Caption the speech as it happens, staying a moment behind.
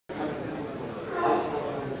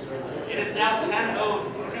It is now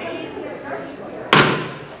 10:03.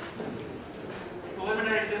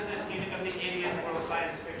 Preliminary business meeting of the 80th World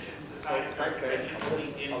Science Fiction Society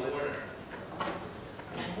convention in order.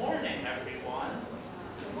 Good morning, everyone.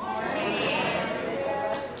 Good morning.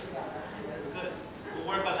 Good. We'll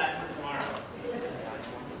work on that for tomorrow.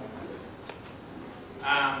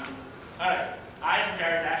 All right. I am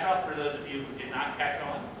Jared Dashoff, for those of you who did not catch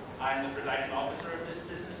on. I am the presiding officer of this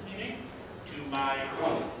business meeting. To my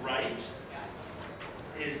right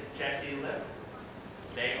is Jesse Lipp.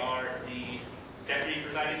 They are the deputy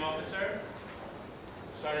presiding officer.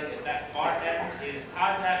 Starting at that far end is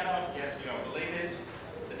Todd Dashoff. Yes, we are related.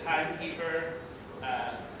 The timekeeper,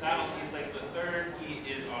 Donald Eastlake III.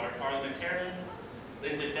 He is our parliamentarian.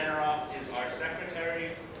 Linda Deneroff is our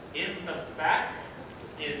secretary. In the back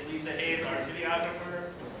is Lisa Hayes, our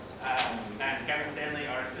videographer, and Kevin Stanley,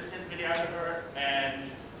 our assistant videographer,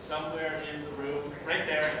 and somewhere in the room, right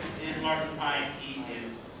there, is Martin Pine. He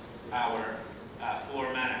is our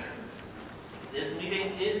floor manager. This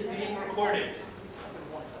meeting is being recorded,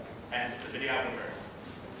 hence the videographer.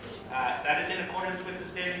 That is in accordance with the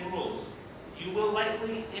standing rules. You will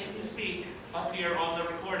likely, if you speak, appear on the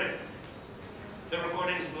recording. The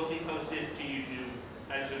recordings will be posted to YouTube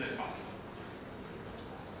as soon as possible.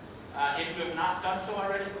 If you have not done so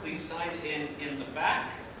already, please sign in the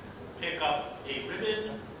back. Pick up a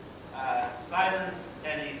ribbon, silence,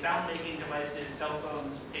 any sound-making devices, cell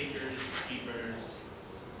phones, pagers, beepers,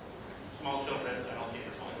 small children. I don't think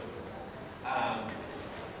it's small children.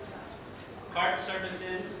 Card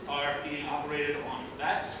services are being operated on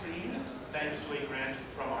that screen, thanks to a grant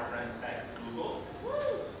from our friends at Google.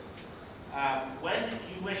 When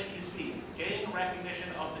you wish to speak, gain recognition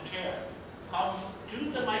of the chair. Come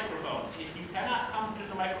to the microphone. If you cannot come to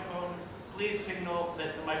the microphone, please signal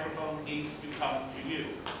that the microphone needs to come to you.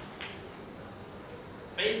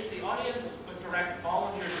 Face the audience, but direct all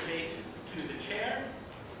of your debate to the chair.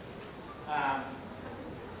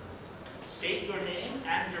 State your name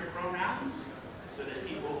and your pronouns so that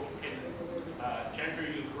people can gender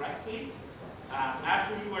you correctly.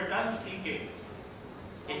 After you are done speaking,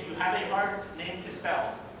 if you have a hard name to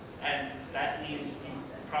spell, and that means you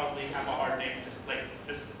probably have a hard name,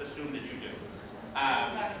 just assume that you do.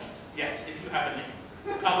 Yes, if you have a name.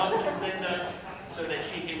 Come up to Linda so that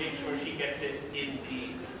she can make sure she gets it in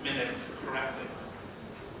the minutes correctly.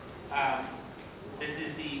 This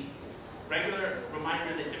is the regular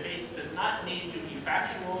reminder that debate does not need to be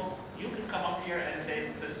factual. You can come up here and say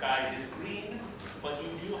that the sky is green, but you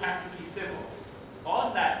do have to be civil.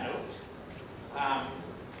 On that note,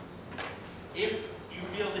 if you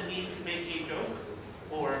feel the need to make a joke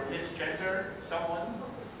or misgender someone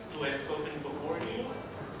who has spoken before you,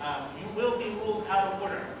 you will be ruled out of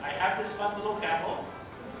order. I have this fun little gavel,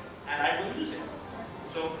 and I will use it.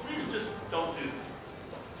 So please just don't do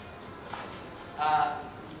that.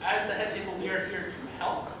 As the head table, we are here to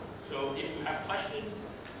help. So if you have questions,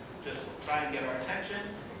 just try and get our attention,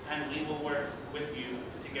 and we will work with you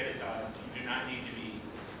to get it done. You do not need to be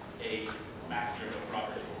a master of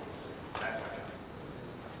Robert's rules. That's our job.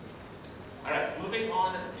 All right, moving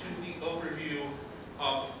on to the overview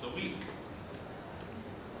of the week.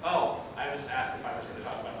 Oh, I was asked if I was going to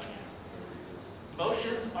talk about onions.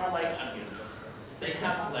 Motions are like onions. They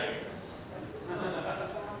have layers.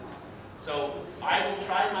 So I will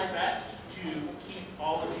try my best to keep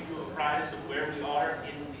all of you apprised of where we are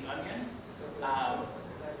in the onion.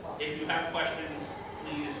 If you have questions,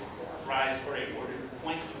 please rise for a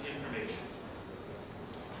point of information.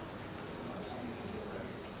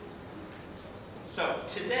 So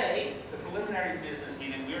today, the preliminary business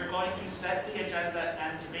meeting, we are going to set the agenda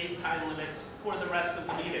and debate time limits for the rest of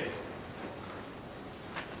the meeting.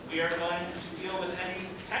 We are going to deal with any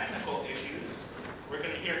technical issues. We're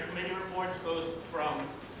going to hear committee reports both from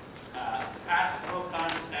past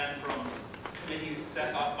Worldcons and from committees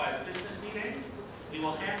set up by the business meeting. We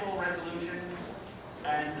will handle resolutions,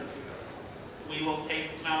 and we will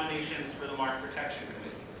take nominations for the Mark Protection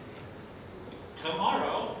Committee.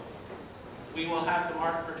 Tomorrow, we will have the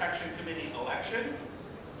Mark Protection Committee election.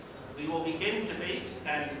 We will begin debate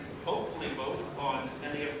and hopefully vote on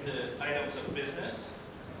any of the items of business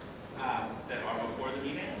that are before the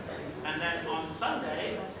meeting. And then on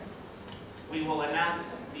Sunday, we will announce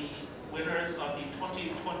the winners of the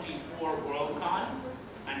 2024 Worldcon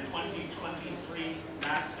and 2023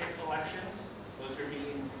 NASTIC elections. Those are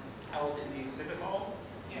being held in the exhibit hall?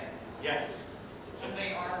 Yes. Yes. So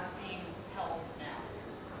they are being held now.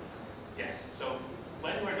 Yes. So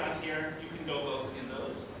when we're done here, you can go vote in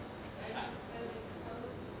those.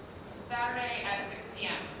 Saturday at 6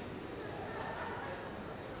 p.m.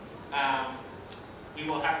 We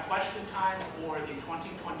will have question time for the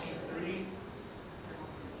 2023.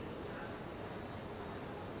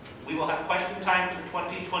 We will have question time for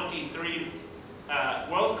the 2023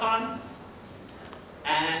 Worldcon,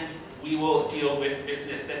 and we will deal with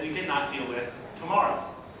business that we did not deal with tomorrow.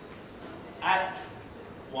 At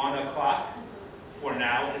 1 o'clock, for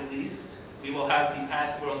now at least, we will have the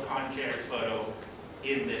past Worldcon chairs photo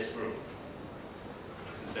in this room.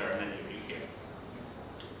 There are many of you here.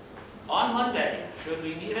 On Monday, should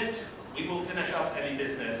we need it, we will finish off any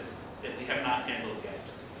business that we have not handled yet.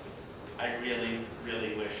 I really,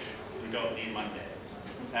 really wish we don't need Monday.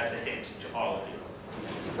 That's a hint to all of you.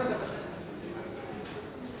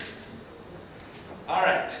 All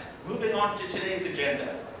right, moving on to today's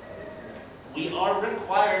agenda. We are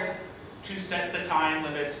required to set the time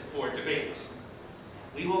limits for debate.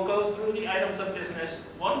 We will go through the items of business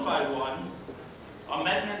one by one.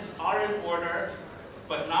 Amendments are in order,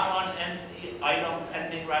 but not on any item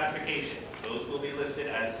pending ratification. Those will be listed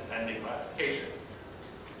as pending ratification.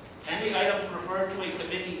 Any items referred to a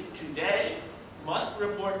committee today must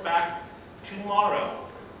report back tomorrow.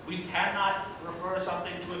 We cannot refer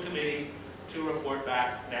something to a committee to report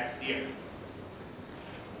back next year.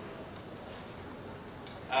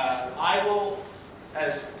 I will,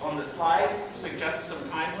 as on the slide, suggest some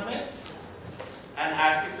time limits and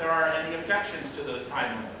ask if there are any objections to those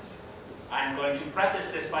time limits. I'm going to preface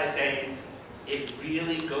this by saying it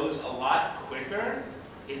really goes a lot quicker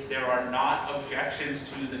if there are not objections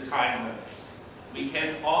to the time limits. We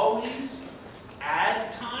can always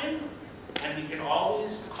add time, and we can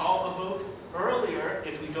always call a vote earlier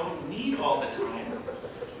if we don't need all the time,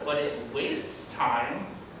 but it wastes time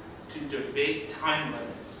to debate time limits.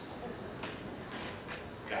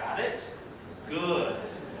 Got it? Good.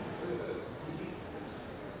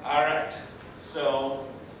 All right, so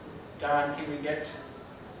Don, can we get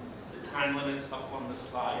the time limits up on the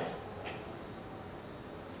slide?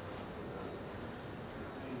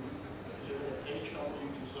 Is there a page number you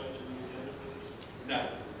can cite in the agenda for this? No.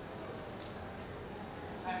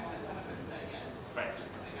 I want to say again. Right.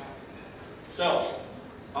 I know it is. So,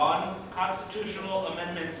 on constitutional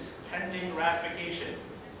amendments pending ratification,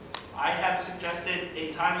 I have suggested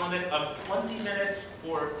a time limit of 20 minutes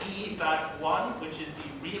for E.1, which is the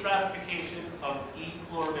re-ratification of E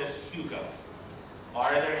pluribus Hugo.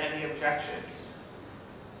 Are there any objections?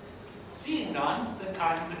 Seeing none, the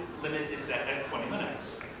time limit is set at 20 minutes.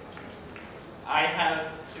 I have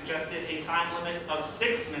suggested a time limit of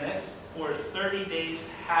 6 minutes for 30 days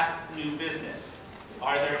half new business.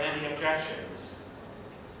 Are there any objections?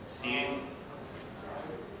 Seeing.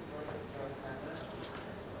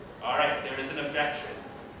 All right, there is an objection.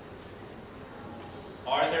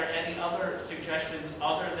 Are there any other suggestions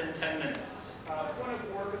other than 10 minutes? Point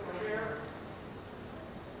of order, Mr. Chair.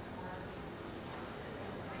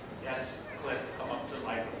 Yes, Cliff, come up to the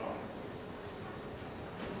microphone.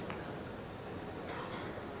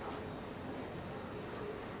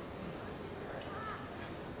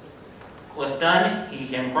 Cliff Dunn, he,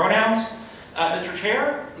 him pronouns. Mr.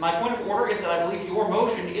 Chair, my point of order is that I believe your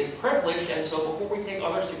motion is privileged, and so before we take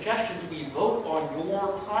other suggestions, we vote on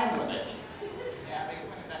your time limit. Yeah, I can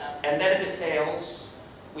point that out. And then if it fails,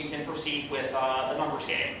 we can proceed with the numbers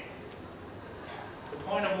game. The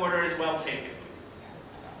point of order is well taken.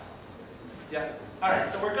 Yeah. All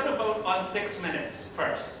right, so we're going to vote on 6 minutes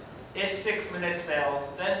first. If 6 minutes fails,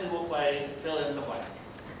 then we will play fill in the blank.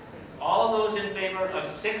 All of those in favor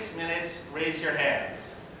of 6 minutes, raise your hands.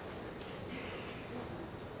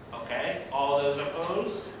 Okay, all those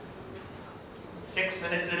opposed? 6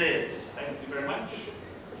 minutes it is. Thank you very much.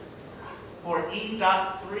 For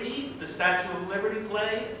E.3, the Statue of Liberty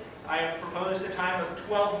play, I have proposed a time of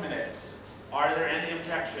 12 minutes. Are there any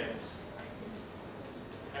objections?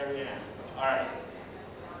 Ariane. All right.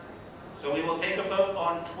 So we will take a vote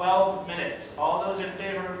on 12 minutes. All those in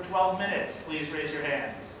favor of 12 minutes, please raise your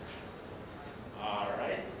hands. All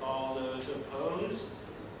right. All those opposed?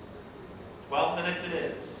 12 minutes it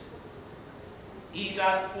is.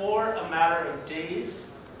 E.4, a matter of days,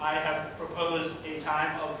 I have proposed a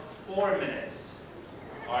time of 4 minutes.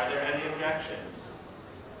 Are there any objections?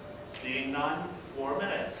 Seeing none, 4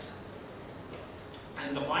 minutes.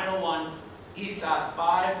 And the final one,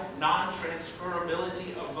 E.5,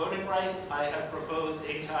 non-transferability of voting rights, I have proposed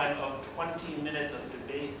a time of 20 minutes of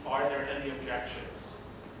debate. Are there any objections?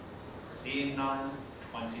 Seeing none,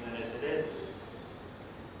 20 minutes it is.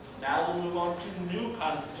 Now we'll move on to new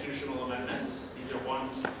constitutional amendments. These are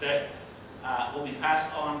ones that will be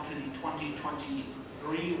passed on to the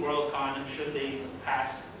 2023 Worldcon should they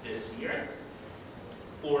pass this year.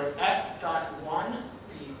 For F.1,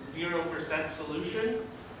 the 0% solution,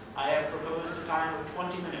 I have proposed a time of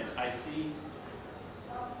 20 minutes. I see.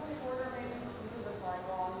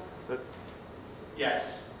 Yes.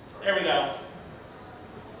 There we go.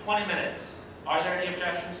 20 minutes. Are there any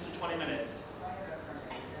objections to 20 minutes?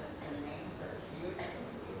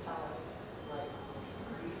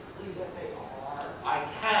 I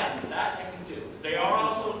can. That I can do. They are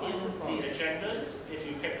also in the agendas. If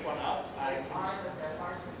you picked one up,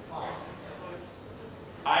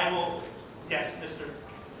 I will. Yes, Mr.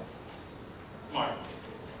 Martin.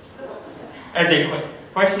 As a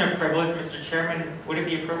question of privilege, Mr. Chairman, would it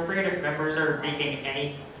be appropriate if members are making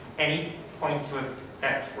any points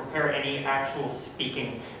that require any actual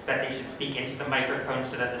speaking, that they should speak into the microphone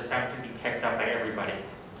so that the sound can be picked up by everybody?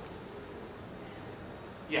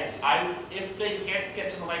 Yes, if they can't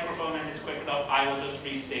get to the microphone and it's quick enough, I will just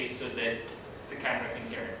restate so that the camera can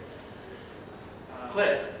hear it.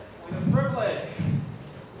 Cliff. With a privilege.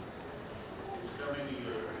 It's coming to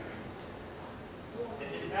you.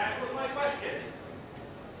 That was my question.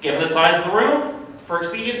 Given the size of the room, for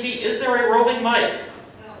expediency, is there a roving mic?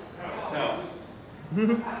 No.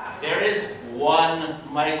 There is one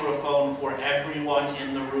microphone for everyone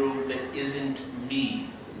in the room that isn't me.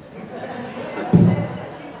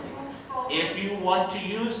 If you want to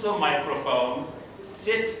use the microphone,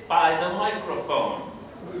 sit by the microphone.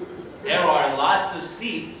 There are lots of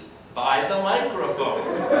seats by the microphone.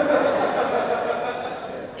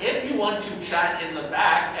 If you want to chat in the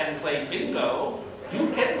back and play bingo, you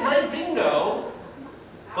can play bingo,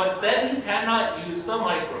 but then you cannot use the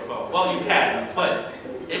microphone. Well, you can, but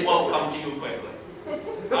it won't come to you quickly.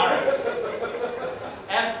 All right.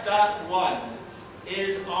 F.1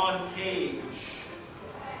 is on page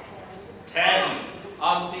 10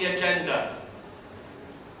 of the agenda.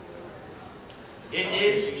 It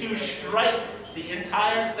is to strike the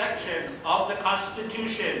entire section of the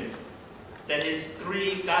Constitution that is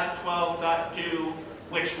 3.12.2,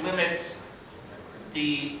 which limits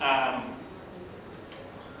the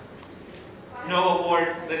no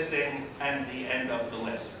award listing and the end of the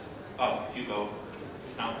list of Hugo.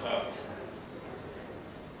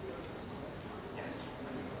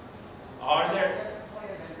 Are there?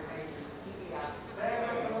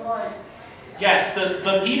 Yes, the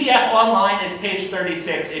PDF online is page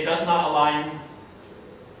 36. It does not align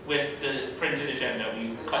with the printed agenda. We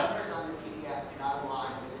The cut. numbers on the PDF do not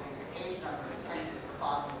align with the page numbers printed at the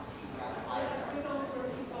bottom of the PDF file.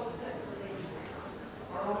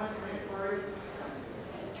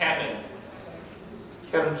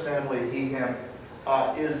 Kevin Stanley, he, him.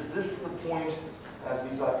 Is this the point, as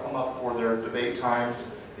these come up for their debate times,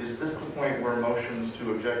 is this the point where motions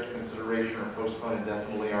to object to consideration or postpone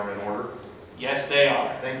indefinitely are in order? Yes, they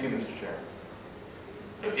are. Thank you, Mr. Chair.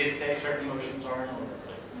 It did say certain motions are in order,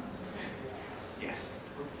 but yes,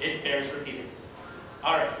 it bears repeating.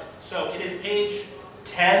 All right, so it is page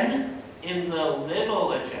 10 in the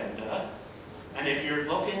little agenda, and if you're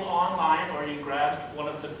looking online or you grabbed one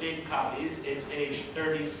of the big copies, it's page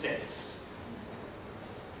 36.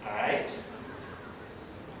 All right?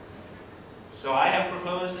 So I have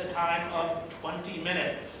proposed a time of 20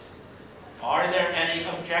 minutes. Are there any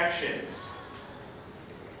objections?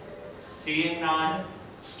 Seeing none,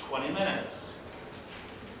 it's 20 minutes.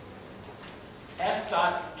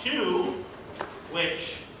 F.2,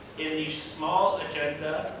 which in the small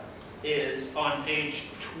agenda is on page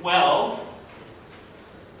 12,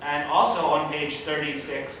 and also on page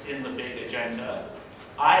 36 in the big agenda,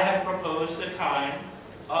 I have proposed a time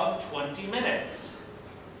of 20 minutes.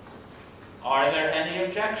 Are there any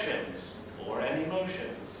objections or any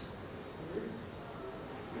motions?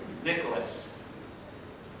 Nicholas.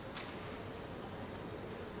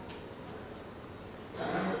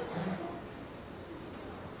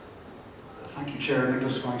 Thank you, Chair.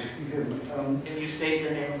 Nicholas White, he, him. Can you state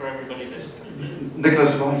your name for everybody this time?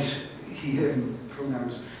 Nicholas White, he, him,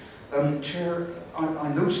 pronouns. Chair, I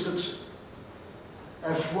noticed that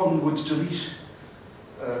F1 would delete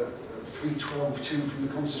 3.12.2 from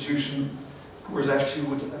the Constitution, whereas F2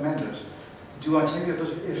 would amend it. Do I take it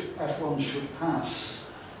that if F1 should pass,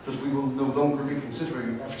 that we will no longer be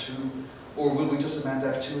considering F2, or will we just amend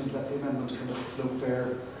F2 and let the amendment kind of float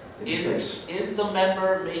there in space? Is the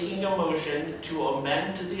member making a motion to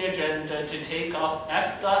amend the agenda to take up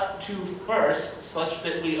F.2 first, such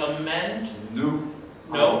that we amend? No.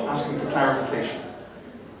 No? I'm asking for clarification.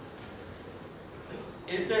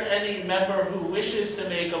 Is there any member who wishes to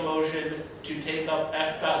make a motion to take up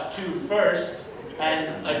F.2 first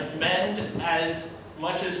and amend as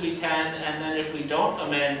much as we can, and then if we don't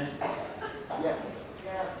amend? Yes.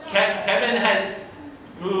 Kevin has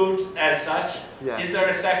moved as such. Yes. Is there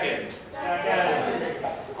a second?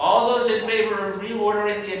 All those in favor of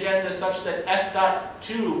reordering the agenda such that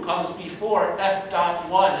F.2 comes before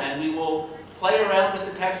F.1, and we will play around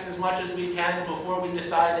with the text as much as we can before we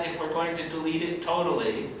decide if we're going to delete it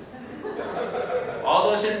totally. All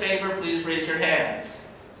those in favor, please raise your hands.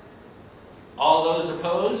 All those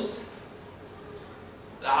opposed?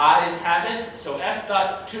 The ayes have it, so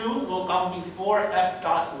F.2 will come before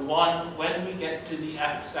F.1 when we get to the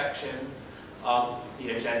F section of the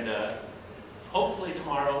agenda. Hopefully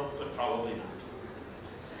tomorrow, but probably not.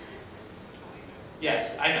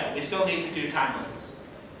 Yes, I know, we still need to do time limits.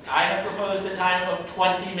 I have proposed a time of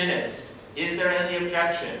 20 minutes. Is there any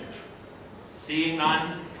objection? Seeing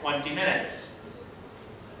none, 20 minutes.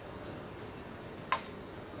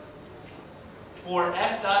 For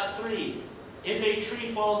F.3, if a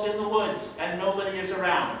tree falls in the woods and nobody is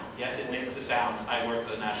around, yes, it makes a sound. I work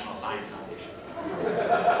for the National Science Foundation.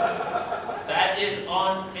 That is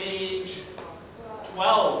on page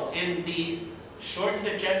 12 in the shortened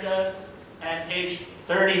agenda and page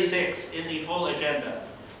 36 in the full agenda.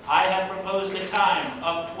 I have proposed a time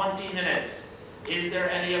of 20 minutes. Is there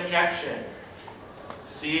any objection?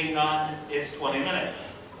 Seeing none, it's 20 minutes.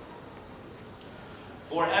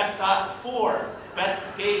 For F.4, best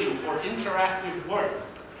game or interactive work,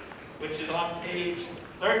 which is on page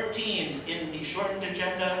 13 in the shortened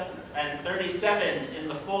agenda and 37 in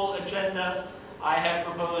the full agenda, I have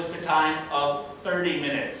proposed a time of 30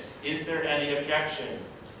 minutes. Is there any objection?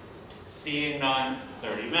 Seeing none,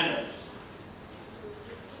 30 minutes.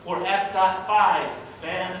 For F.5,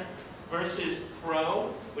 fan versus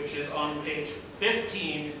pro, which is on page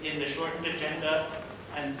 15 in the shortened agenda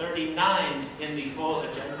and 39 in the full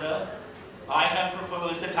agenda, I have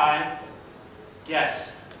proposed a time. Yes,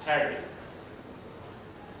 Terry.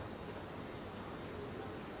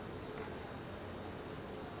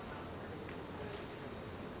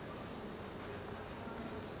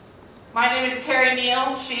 My name is Terry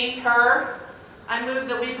Neal, she, her. I move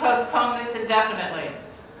that we postpone this indefinitely.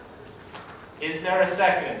 Is there a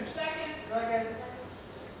second? Second.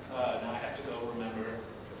 Now I have to go remember.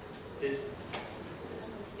 This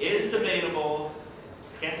is debatable.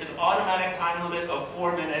 Gets an automatic time limit of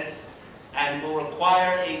 4 minutes and will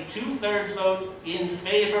require a 2/3 vote in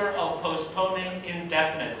favor of postponing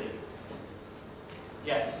indefinitely.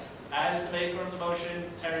 Yes, as the maker of the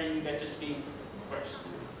motion, Terry, you get to speak first.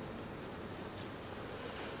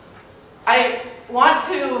 I want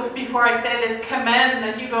to, before I say this, commend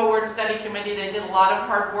the Hugo Awards Study Committee. They did a lot of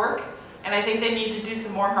hard work, and I think they need to do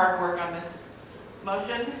some more hard work on this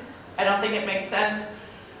motion. I don't think it makes sense.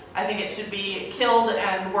 I think it should be killed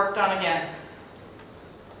and worked on again.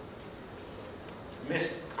 Ms.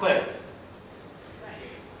 Cliff,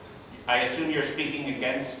 I assume you're speaking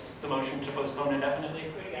against the motion to postpone indefinitely?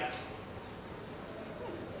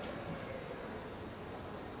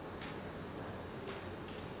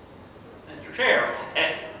 Mr. Chair,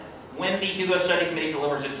 when the Hugo Study Committee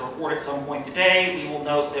delivers its report at some point today, we will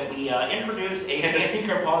note that we introduced a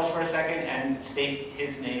speaker. Pause for a second and state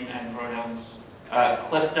his name and pronouns.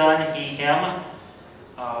 Cliff Dunn, he, him.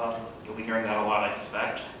 You'll be hearing that a lot, I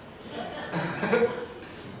suspect.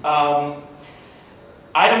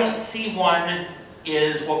 Item C1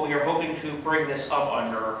 is what we are hoping to bring this up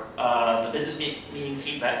under, the business meeting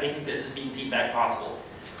feedback, making business meeting feedback possible.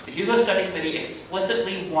 The Hugo Study Committee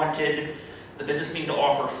explicitly wanted the business meeting to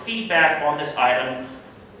offer feedback on this item.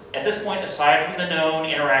 At this point, aside from the known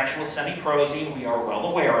interaction with semi-prosing, we are well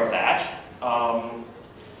aware of that.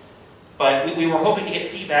 But we were hoping to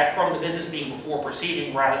get feedback from the business meeting before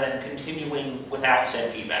proceeding rather than continuing without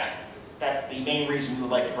said feedback. That's the main reason we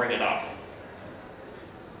would like to bring it up.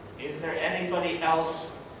 Is there anybody else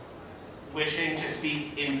wishing to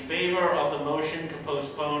speak in favor of the motion to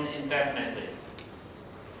postpone indefinitely?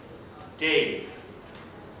 Dave.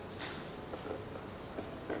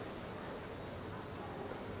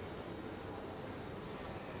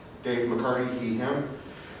 Dave McCarty, he, him.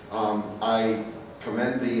 I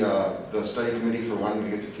commend the study committee for wanting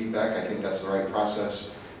to get the feedback. I think that's the right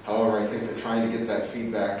process. However, I think that trying to get that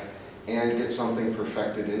feedback and get something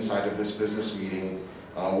perfected inside of this business meeting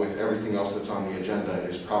with everything else that's on the agenda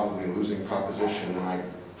is probably a losing proposition, and I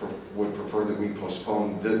would prefer that we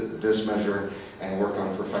postpone this measure and work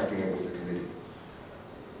on perfecting it with the committee.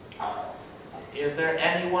 Is there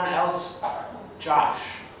anyone else? Josh,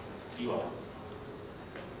 you are.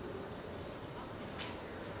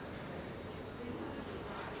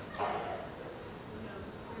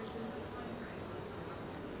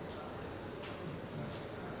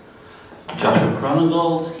 Joshua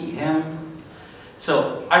Cronengold, he, him.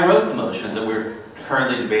 So I wrote the motion that we're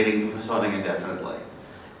currently debating postponing indefinitely.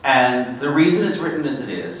 And the reason it's written as it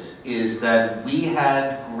is that we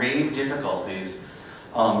had grave difficulties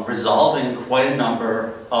resolving quite a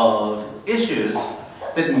number of issues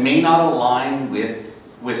that may not align with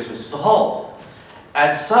WSFS as a whole.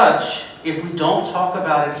 As such, if we don't talk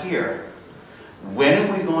about it here, when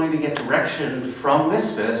are we going to get direction from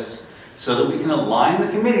WSFS so that we can align the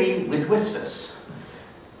committee with WSFS?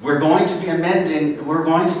 We're going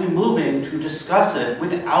to be moving to discuss it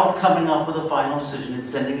without coming up with a final decision and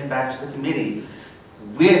sending it back to the committee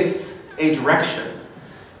with a direction.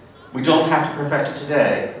 We don't have to perfect it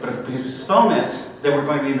today, but if we postpone it, then we're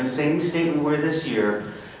going to be in the same state we were this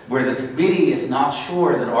year, where the committee is not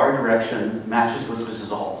sure that our direction matches WSFS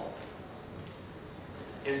as a whole.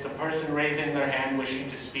 Is the person raising their hand wishing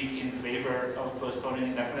to speak in favor of postponing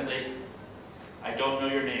indefinitely? I don't know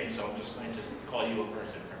your name, so I'm just going to call you a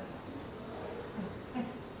person.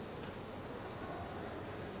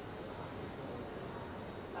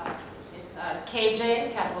 It's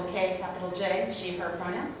KJ, capital K, capital J, she, her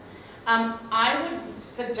pronouns. I would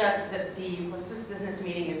suggest that the WSFS business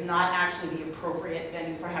meeting is not actually the appropriate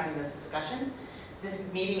venue for having this discussion. This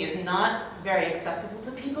meeting is not very accessible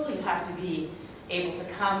to people. You have to be able to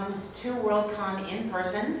come to Worldcon in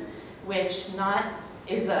person, which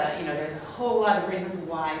there's a whole lot of reasons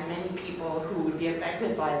why many people who would be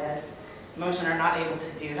affected by this motion are not able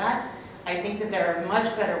to do that. I think that there are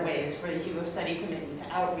much better ways for the Hugo Study Committee to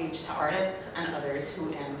outreach to artists and others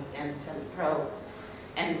and semi-pro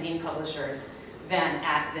and zine publishers than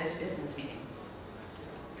at this business meeting.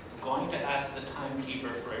 I'm going to ask the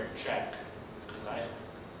timekeeper for a check, because I'll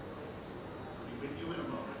be with you in a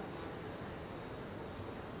moment.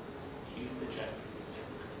 Use the check.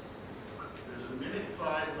 There's a minute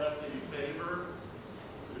 5 left in favor.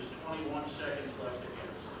 There's 21 seconds left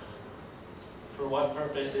against. For what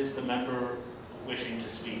purpose is the member wishing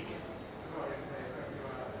to speak?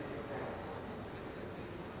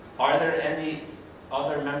 Are there any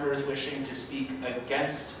other members wishing to speak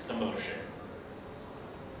against the motion?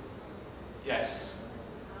 Yes.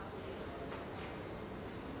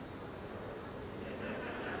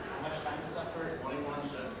 How much time is that for? 21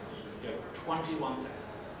 seconds. You have 21 seconds.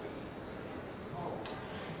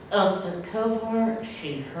 Elspeth Kovar,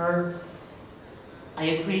 she, her. I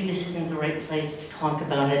agree this isn't the right place to talk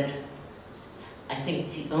about it. I think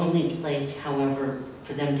it's the only place, however,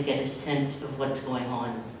 for them to get a sense of what's going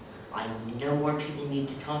on. I know more people need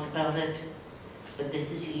to talk about it, but this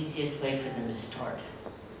is the easiest way for them to start.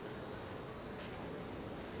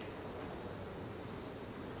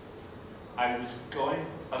 I was going,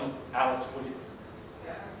 Alex, would you?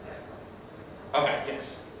 Okay, yes.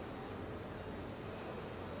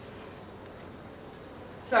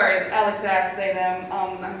 Sorry, Alex Axe, they, them.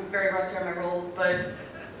 I'm very rusty on my rules, but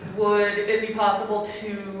would it be possible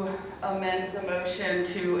to amend the motion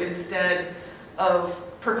to, instead of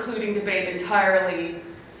precluding debate entirely,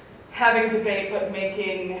 having debate but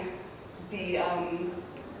making the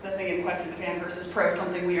thing in question, fan versus pro,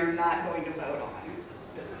 something we are not going to vote on?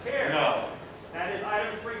 Mr. Chair. No. That is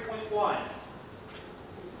item 3.1.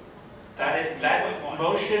 That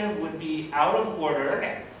motion would be out of order.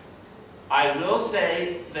 Okay. I will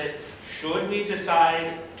say that should we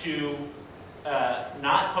decide to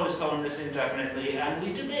not postpone this indefinitely and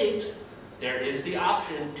we debate, there is the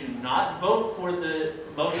option to not vote for the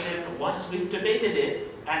motion once we've debated it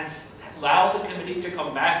and allow the committee to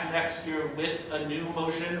come back next year with a new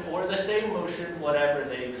motion or the same motion, whatever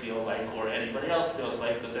they feel like or anybody else feels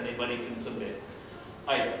like, because anybody can submit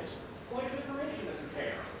items. Point of information, Mr.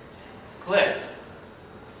 Chair. Cliff.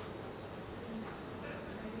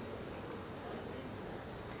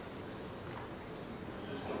 Is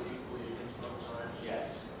this still equally against both sides? Yes.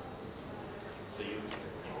 So you.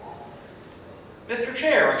 Mr.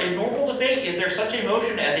 Chair, in normal debate, is there such a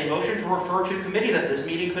motion as a motion to refer to committee that this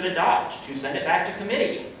meeting could adopt, to send it back to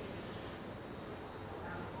committee?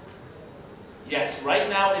 Yes, right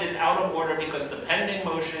now it is out of order because the pending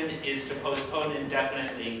motion is to postpone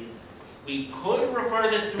indefinitely. We could refer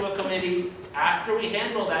this to a committee after we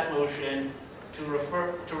handle that motion to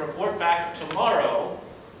report back tomorrow,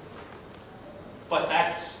 but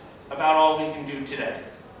that's about all we can do today.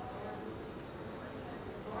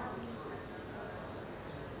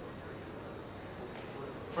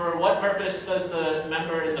 For what purpose does the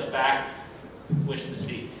member in the back wish to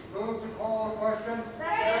speak? Move to call the question.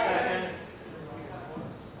 Second.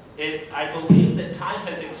 I believe that time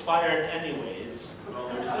has expired anyways. Well,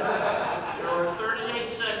 there are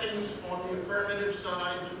 38 seconds on the affirmative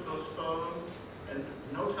side to postpone and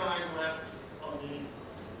no time left on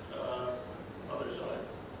the other side.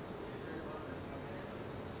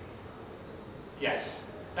 Yes.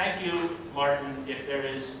 Thank you, Martin. If there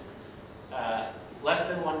is less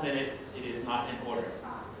than 1 minute, it is not in order.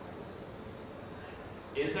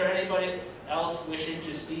 Is there anybody else wishing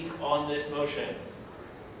to speak on this motion?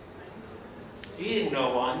 Seeing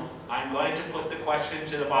no one, I'm going to put the question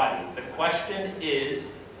to the body. The question is,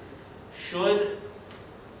 should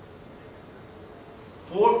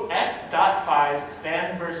for F.5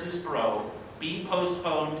 fan versus bro be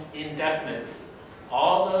postponed indefinitely?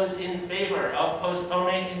 All those in favor of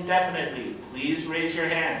postponing indefinitely, please raise your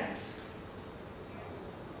hands.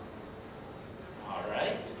 All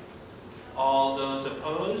right. All those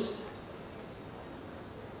opposed?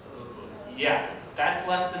 Yeah, that's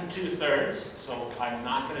less than 2/3, so I'm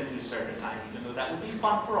not going to do serpentine, even though that would be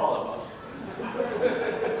fun for all of us.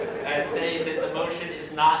 I'd say that the motion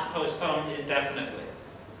is not postponed indefinitely.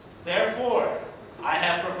 Therefore, I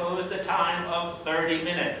have proposed a time of 30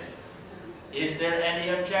 minutes. Is there any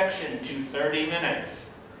objection to 30 minutes?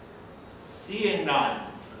 Seeing none,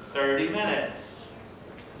 30 minutes.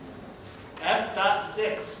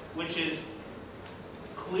 F.6, which is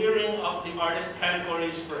clearing up the artist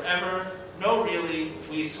categories forever. No, really,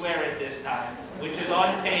 we swear it this time, which is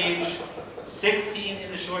on page 16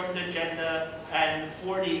 in the shortened agenda and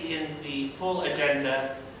 40 in the full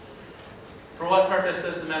agenda. For what purpose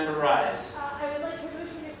does the member rise? I would like to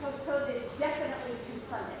motion to postpone this definitely to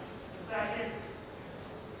Sunday. Second.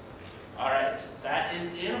 All right, that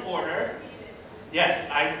is in order. Yes,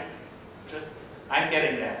 I'm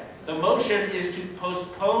getting there. The motion is to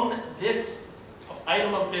postpone this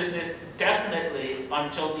item of business definitely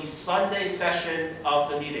until the Sunday session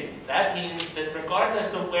of the meeting. That means that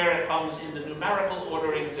regardless of where it comes in the numerical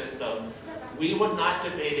ordering system, we would not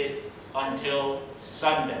debate it until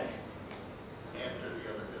Sunday. After the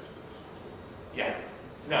other business. Yeah.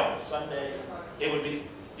 No, Sunday, it would be,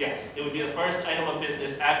 yes, it would be the first item of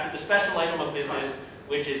business after the special item of business,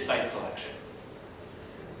 which is site selection.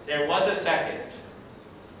 There was a second.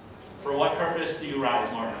 For what purpose do you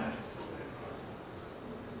rise, Martin?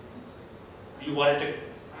 You wanted to...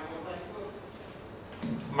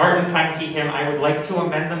 Martin Heinke, him, I would like to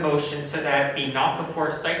amend the motion so that it be not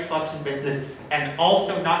before site selection business and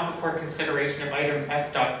also not before consideration of item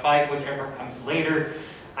F.5, whichever comes later,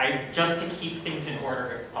 just to keep things in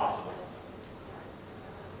order if possible.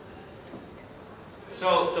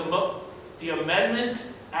 So the amendment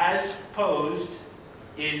as posed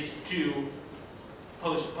is to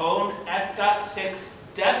postpone F.6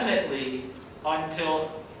 definitely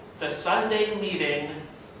until the Sunday meeting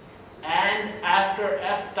and after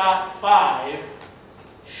F.5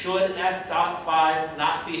 should F.5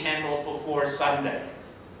 not be handled before Sunday.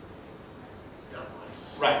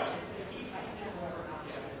 Right.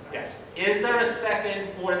 Yes. Is there a second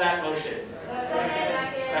for that motion?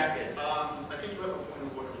 Second. I think you have a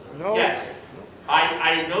point of order. No. Yes.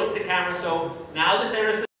 I note the camera, so now that there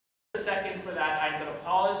is a second for that, I'm going to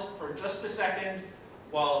pause for just a second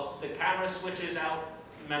while the camera switches out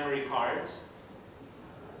memory cards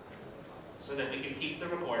so that we can keep the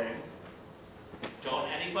recording. Don't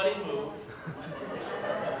anybody move.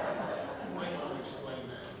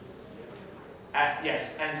 Yes,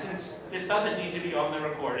 and since this doesn't need to be on the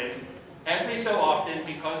recording, every so often,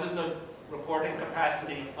 because of the recording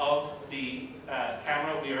capacity of the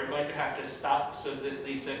camera, we are going to have to stop so that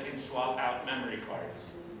Lisa can swap out memory cards.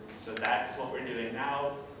 So that's what we're doing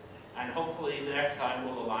now, and hopefully the next time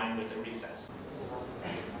will align with a recess.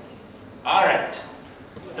 All right.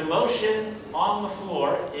 The motion on the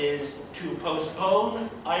floor is to postpone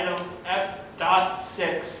item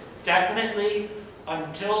F.6 definitely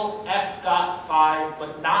until F.5,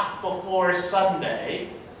 but not before Sunday.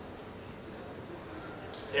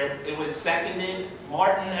 It was seconded.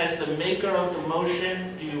 Martin, as the maker of the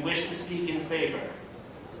motion, do you wish to speak in favor?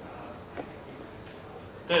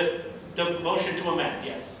 The motion to amend,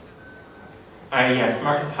 yes. Yes,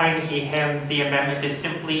 Martin Heinke, him, the amendment is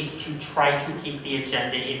simply to try to keep the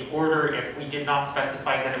agenda in order. If we did not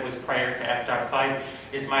specify that it was prior to F.5,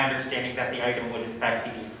 is my understanding that the item would in fact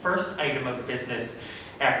be the first item of business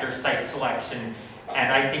after site selection,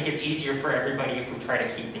 and I think it's easier for everybody if we try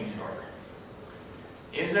to keep things in order.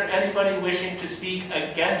 Is there anybody wishing to speak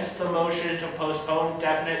against the motion to postpone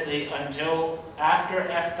definitely until after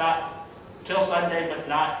till Sunday, but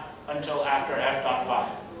not until after F.5?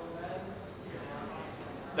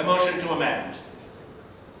 The motion to amend.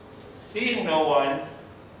 Seeing no one,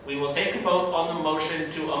 we will take a vote on the motion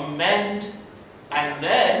to amend, and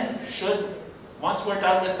then once we're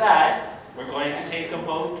done with that, we're going to take a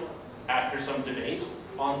vote after some debate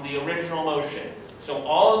on the original motion. So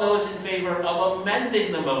all those in favor of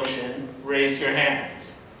amending the motion, raise your hands.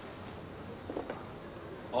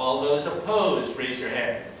 All those opposed, raise your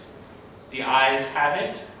hands. The ayes have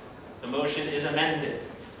it. The motion is amended.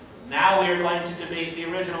 Now we are going to debate the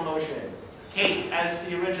original motion. Kate, as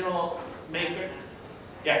the original maker?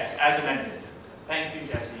 Yes, as amended. Thank you,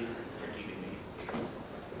 Jesse, for keeping me.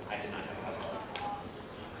 I did not have a hot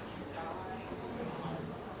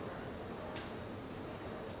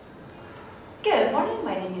Good morning,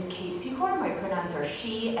 my name is Kate Secor, my pronouns are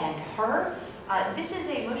she and her. This is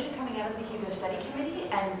a motion coming out of the Hugo Study Committee,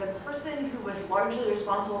 and the person who was largely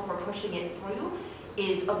responsible for pushing it through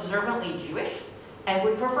is observantly Jewish and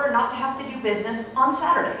would prefer not to have to do business on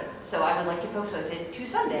Saturday. So I would like to postpone it to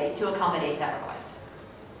Sunday to accommodate that request.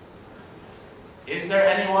 Is there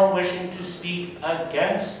anyone wishing to speak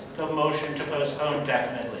against the motion to postpone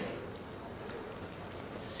definitely?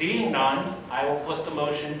 Seeing none, I will put the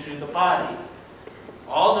motion to the body.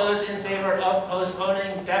 All those in favor of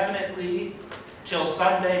postponing definitely till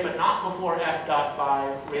Sunday, but not before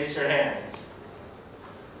F.5, raise your hands.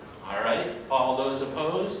 All right, all those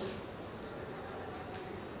opposed?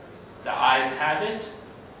 The ayes have it.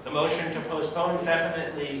 The motion to postpone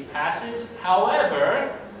definitely passes.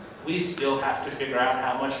 However, we still have to figure out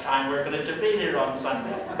how much time we're going to debate it on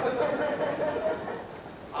Sunday.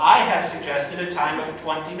 I have suggested a time of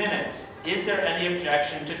 20 minutes. Is there any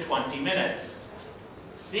objection to 20 minutes?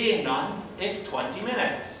 Seeing none, it's 20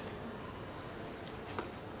 minutes.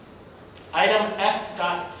 Item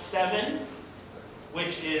F.7,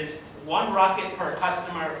 which is 1 rocket per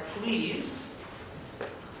customer, please,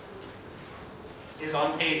 is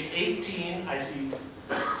on page 18, I see.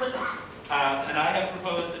 And I have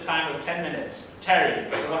proposed a time of 10 minutes. Terry,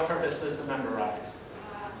 for what purpose does the member rise?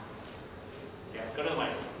 Yeah, go to the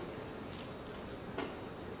microphone.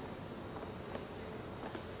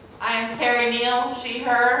 I am Terry Neal, she,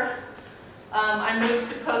 her. I move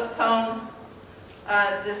to postpone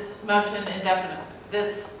this motion indefinitely,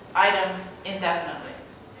 this item indefinitely.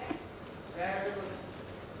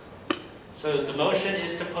 So the motion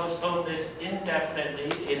is to postpone this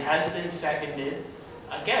indefinitely. It has been seconded.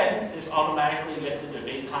 Again, this automatically gets a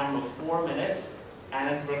debate time of 4 minutes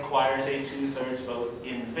and requires a 2/3 vote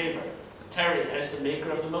in favor. Terry, as the maker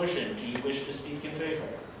of the motion, do you wish to speak in favor?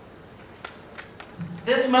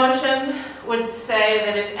 This motion would say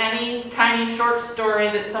that if any tiny short story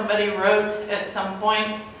that somebody wrote at some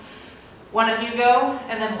point won a Hugo,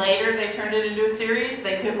 and then later they turned it into a series,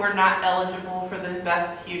 were not eligible for the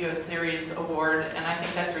Best Hugo Series Award, and I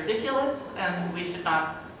think that's ridiculous, and we should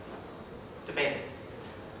not debate it.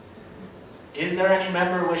 Is there any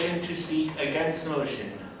member wishing to speak against the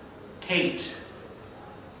motion? Kate?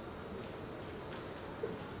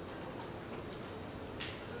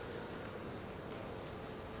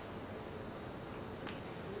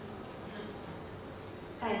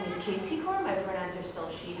 My name is Kate Secor, my pronouns are still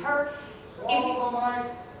she, her.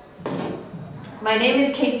 My name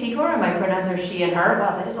is Kate Secor, and my pronouns are she and her.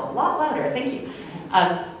 Wow, that is a lot louder, thank you.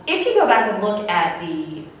 If you go back and look at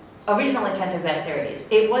the original intent of Best Series,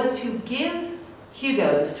 it was to give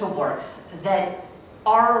Hugos to works that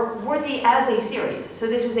are worthy as a series. So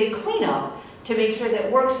this is a cleanup to make sure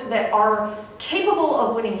that works that are capable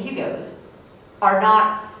of winning Hugos are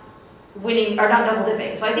not double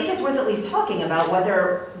dipping. So I think it's worth at least talking about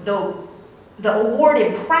whether the award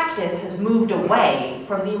in practice has moved away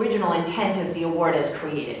from the original intent of the award as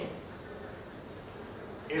created.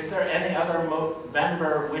 Is there any other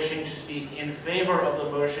member wishing to speak in favor of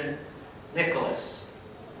the motion? Nicholas?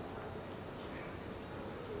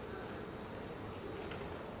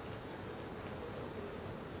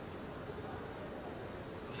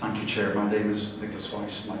 Thank you, Chair. My name is Nicholas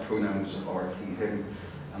White. My pronouns are he, him,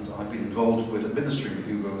 and I've been involved with administering the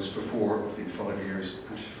Hugos for 4 of the 5 years,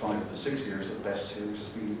 actually 5 of the 6 years that Best Series has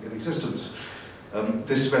been in existence.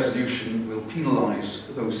 This resolution will penalise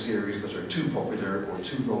those series that are too popular or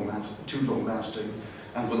too long-lasting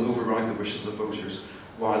and will override the wishes of voters,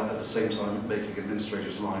 while at the same time making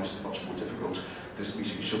administrators' lives much more difficult. This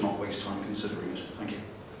meeting should not waste time considering it. Thank you.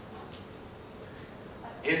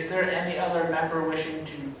 Is there any other member wishing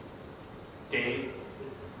to, Dave,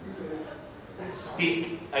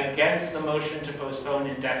 speak against the motion to postpone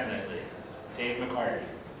indefinitely? Dave McCarty.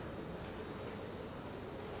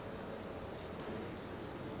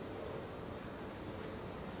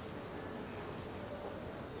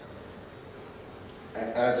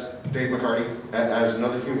 As Dave McCarty, as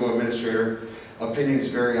another Hugo administrator, opinions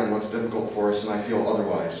vary on what's difficult for us, and I feel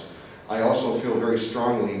otherwise. I also feel very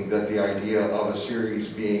strongly that the idea of a series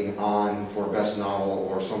being on for best novel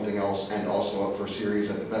or something else, and also up for series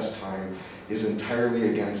at the best time, is entirely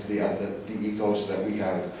against the ethos that we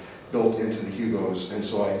have built into the Hugos, and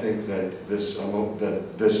so I think that this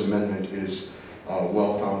amendment is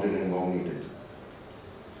well-founded and well-needed.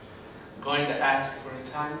 Going to ask for a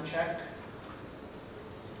time check.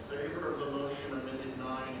 Favor of the motion, amended 9,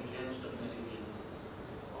 against amended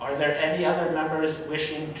Are there any other members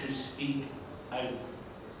wishing to speak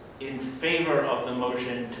in favor of the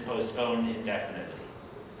motion to postpone indefinitely?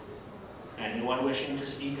 Anyone wishing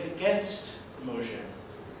to speak against the motion?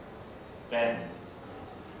 Ben?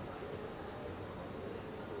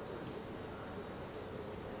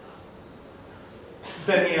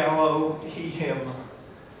 Benialo, he, him.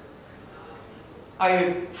 I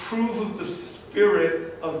approve of the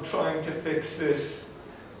spirit of trying to fix this,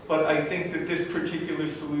 but I think that this particular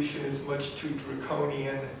solution is much too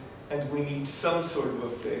draconian and we need some sort of a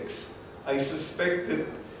fix. I suspect that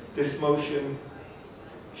this motion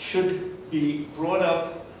should be brought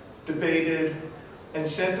up, debated, and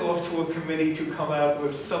sent off to a committee to come out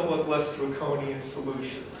with somewhat less draconian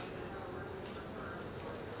solutions.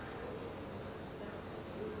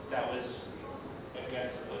 That was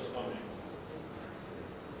against postponing.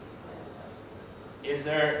 Is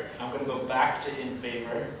there, I'm going to go back to in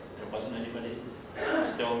favor. There wasn't anybody,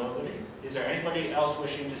 still nobody. Is there anybody else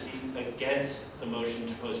wishing to speak against the motion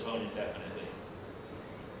to postpone indefinitely?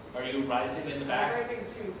 Are you rising in the back? I'm rising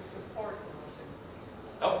to support the motion.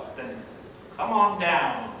 Oh, then come on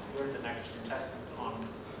down. You're the next contestant on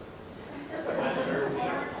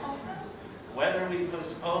whether we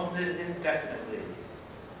postpone this indefinitely.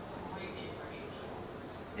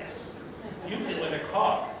 Yes. You can win a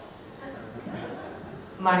car.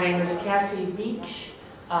 My name is Cassie Beach.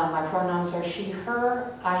 My pronouns are she,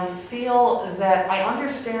 her. I feel that I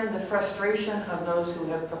understand the frustration of those who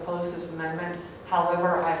have proposed this amendment.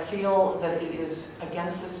 However, I feel that it is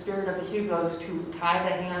against the spirit of the Hugos to tie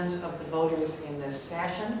the hands of the voters in this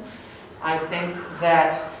fashion. I think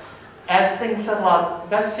that as things settle out,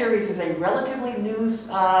 Best Series is a relatively new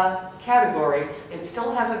category. It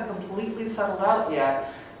still hasn't completely settled out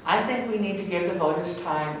yet. I think we need to give the voters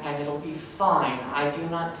time and it'll be fine. I do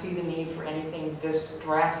not see the need for anything this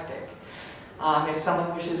drastic. If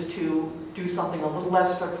someone wishes to do something a little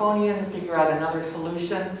less draconian, figure out another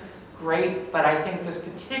solution, great, but I think this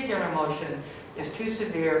particular motion is too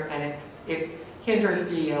severe and it hinders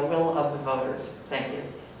the will of the voters. Thank you.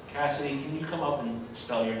 Cassidy, can you come up and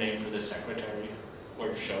spell your name for the secretary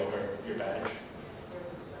or show her your badge?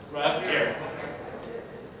 Right up here.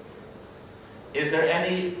 Is there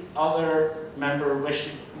any other member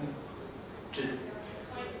wishing to?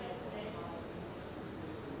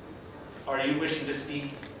 Are you wishing to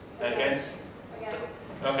speak against?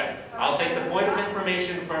 Okay, I'll take the point of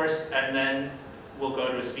information first and then we'll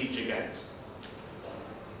go to speech against.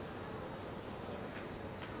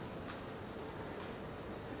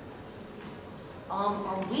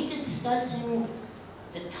 Are we discussing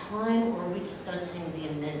the time or are we discussing the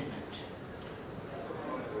amendment?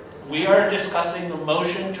 We are discussing the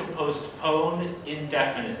motion to postpone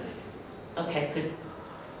indefinitely. Okay,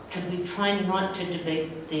 could we try not to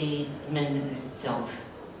debate the amendment itself?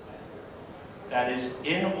 That is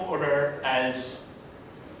in order as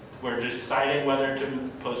we're deciding whether to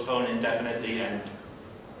postpone indefinitely and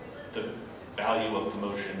the value of the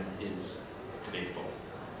motion is debatable.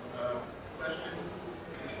 Question,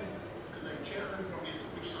 could the chairman tell me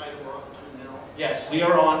which side we're on to now? Yes, we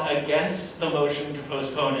are on against the motion to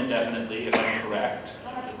postpone indefinitely, if I'm correct.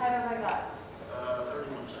 How much time have I got?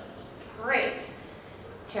 31 seconds. Great.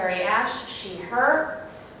 Terry Ash, she, her.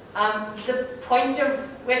 The point of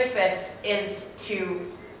WSFS is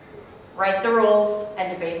to write the rules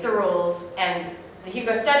and debate the rules, and the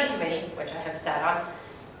Hugo Study Committee, which I have sat on,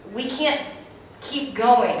 we can't keep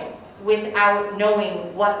going without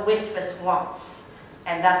knowing what WSFS wants.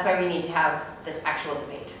 And that's why we need to have this actual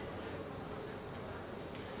debate.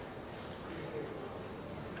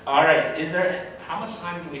 All right, how much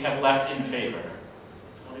time do we have left in favor?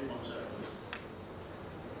 21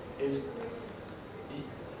 seconds.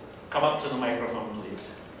 Come up to the microphone, please.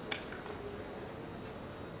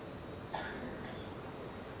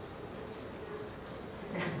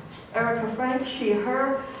 Erica Frank, she,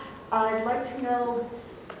 her. I'd like to know,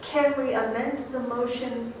 can we amend the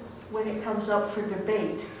motion when it comes up for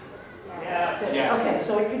debate? Yes. Yes. Okay,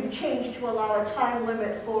 so it can change to allow a time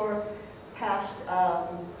limit for past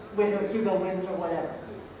winner, Hugo wins or whatever.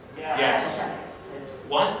 Yes. Okay.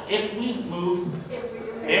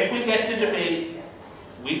 If we get to debate,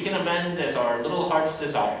 we can amend as our little heart's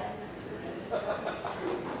desire.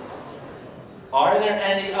 Are there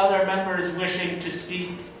any other members wishing to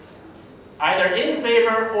speak either in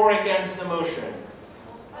favor or against the motion?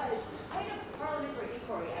 I have parliamentary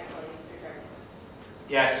inquiry, actually, Mr. Chairman.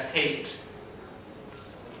 Yes, Kate.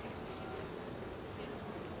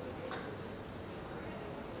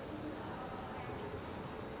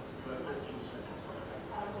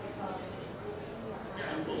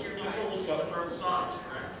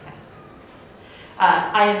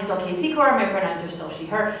 I am still Kate Secor, my pronouns are still she,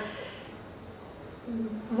 her.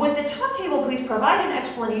 Would the top table please provide an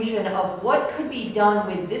explanation of what could be done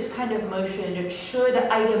with this kind of motion should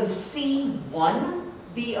item C1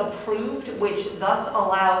 be approved, which thus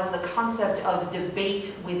allows the concept of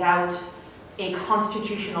debate without a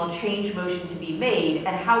constitutional change motion to be made,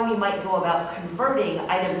 and how we might go about converting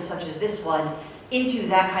items such as this one into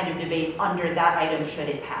that kind of debate under that item should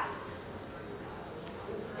it pass?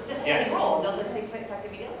 It's a standing rule, does it take effect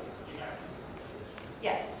immediately?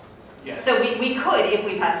 Yeah. Yes. So we could, if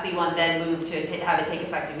we pass C1, then move to have it take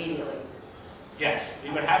effect immediately. Yes, we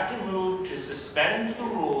would have to move to suspend the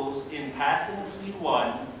rules in passing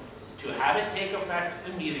C1 to have it take effect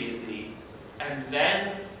immediately, and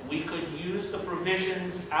then we could use the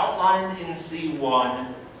provisions outlined in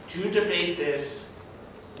C1 to debate this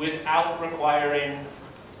without requiring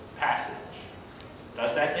passage.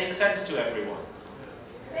 Does that make sense to everyone?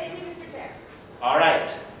 Thank you, Mr. Chair. All right.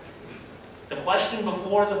 The question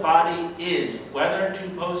before the body is whether to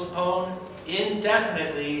postpone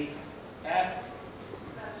indefinitely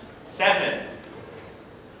F7.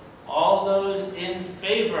 All those in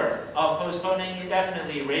favor of postponing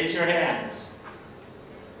indefinitely, raise your hands.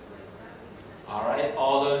 All right,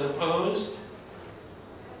 all those opposed?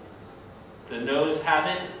 The noes have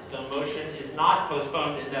it. The motion is not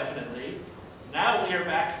postponed indefinitely. Now we are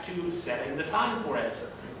back to setting the time for it.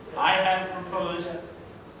 I have proposed,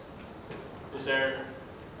 is there,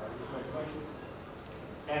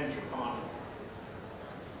 Andrew, come on.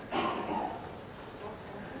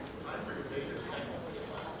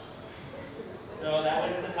 No, that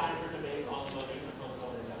was the time for debate on the motion to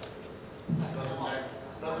postpone indefinitely.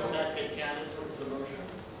 Doesn't that get counted towards the motion?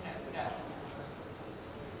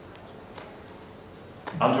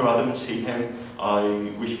 Andrew Adams, he, him.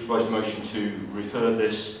 I wish to propose a motion to refer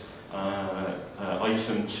this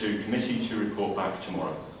item to committee to report back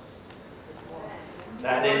tomorrow.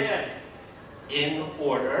 That is in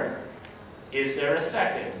order. Is there a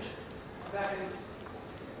second? Second.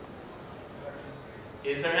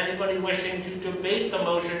 Is there anybody wishing to debate the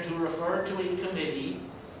motion to refer to a committee?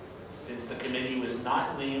 Since the committee was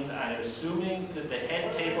not named, I'm assuming that the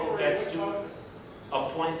head table gets to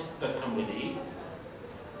appoint the committee.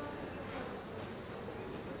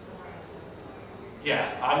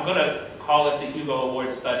 Yeah, I'm going to call it the Hugo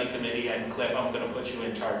Awards Study Committee, and Cliff, I'm going to put you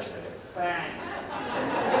in charge of it.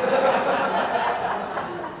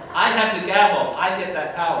 I have the gavel. I get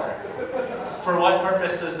that power. For what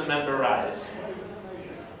purpose does the member rise?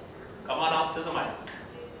 Come on up to the mic.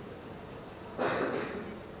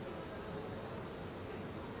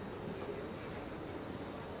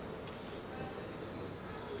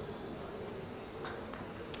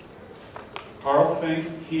 Carl Fink,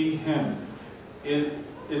 he, him. Is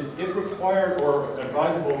it required or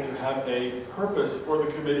advisable to have a purpose for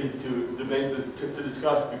the committee to debate this, to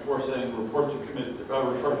discuss before saying report to committee,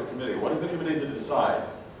 refer to committee? What is the committee to decide?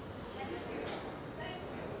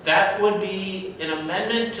 That would be an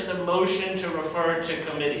amendment to the motion to refer to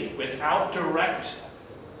committee without direct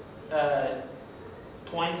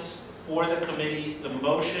points for the committee. The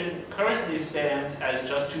motion currently stands as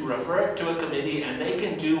just to refer it to a committee, and they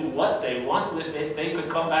can do what they want with it. They could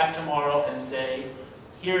come back tomorrow and say,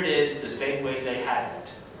 here it is, the same way they had it.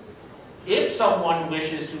 If someone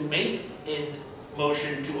wishes to make a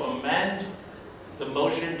motion to amend the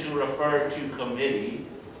motion to refer to committee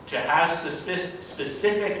to have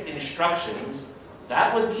specific instructions,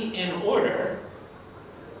 that would be in order.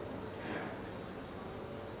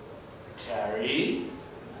 Terry?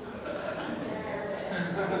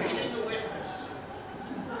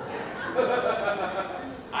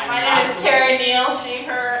 My name is Terry Neal, she,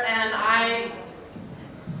 her, and I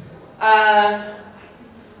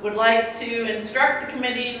would like to instruct the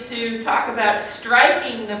committee to talk about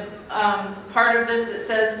striking the part of this that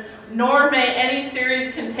says, nor may any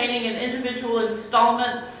series containing an individual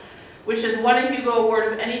installment which has won a Hugo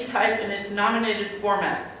Award of any type in its nominated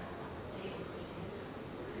format.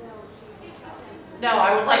 No,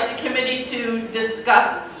 I would like the committee to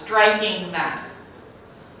discuss striking that.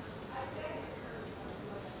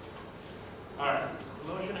 All right,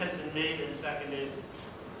 the motion has been made and seconded.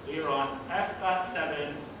 We are on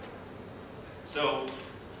F.7. So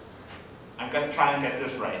I'm going to try and get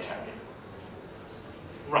this right, Terry.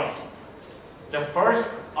 Right. The first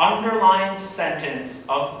underlined sentence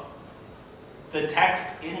of the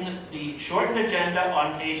text in the shortened agenda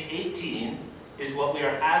on page 18 is what we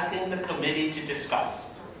are asking the committee to discuss.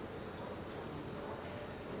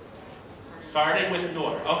 Starting with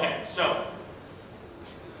nor. Okay, so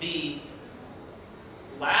the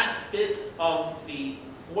last bit of the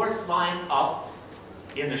fourth line up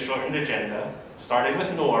in the shortened agenda starting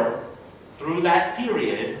with Nor, through that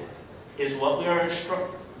period, is what we are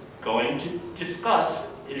going to discuss,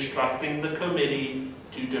 instructing the committee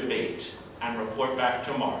to debate and report back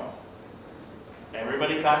tomorrow.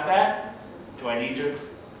 Everybody got that? Do I need to?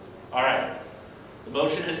 All right. The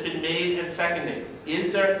motion has been made and seconded.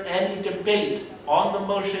 Is there any debate on the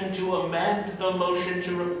motion to amend the motion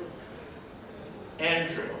to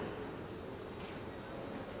Andrew?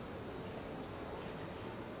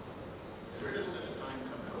 Where does this time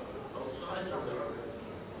come out? Both sides or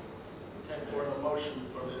the motion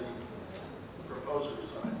for the proposer's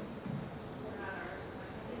side?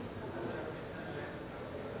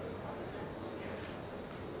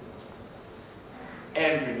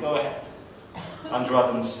 Andrew, go ahead. Andrew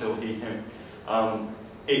Adams, still he, him.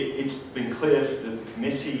 It's been clear that the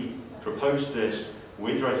committee proposed this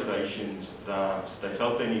with reservations that they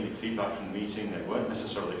felt they needed feedback from the meeting. They weren't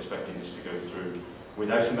necessarily expecting this to go through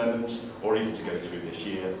without amendments or even to go through this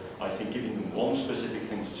year. I think giving them one specific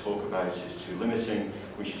thing to talk about is too limiting.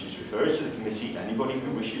 We should just refer it to the committee. Anybody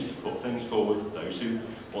who wishes to put things forward, those who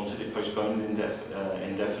wanted it postponed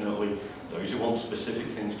indefinitely, those who want specific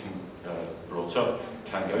things brought up,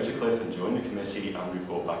 can go to Cliff and join the committee and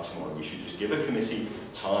report back tomorrow. We should just give a committee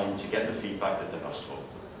time to get the feedback that they've asked for.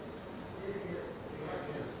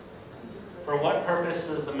 For what purpose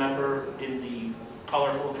does the member in the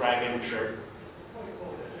colorful dragon shirt?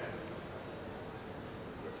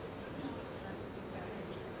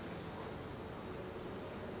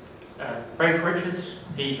 Rafe Richards,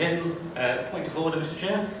 he, him, point of order, Mr.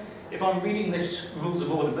 Chair. If I'm reading this Rules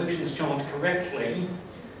of Order motions chart correctly,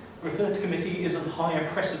 referred to committee is of higher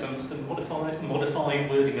precedence than modifying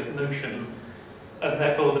wording of motion, and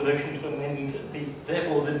therefore the motion to amend the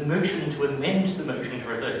motion to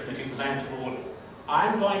refer to committee was out of order.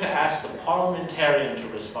 I'm going to ask the parliamentarian to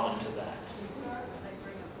respond to that.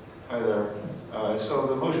 Hi there. So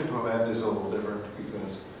the motion to amend is a little different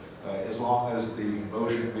because as long as the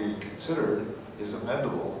motion being considered is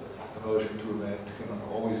amendable, the motion to amend can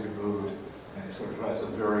always be moved, and it sort of has a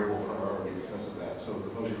variable priority because of that. So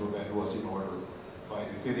the motion to amend was in order by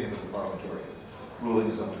the opinion of the parliamentarian.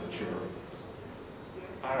 Ruling is up to the chair.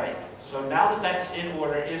 All right, so now that that's in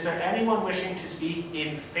order, is there anyone wishing to speak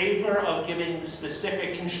in favor of giving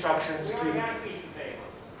specific instructions to...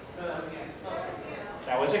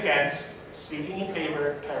 That was against. Speaking in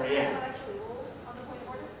favor, Carrie Ann.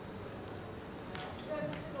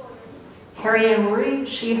 Carrie Ann Marie,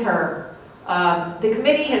 she, her. The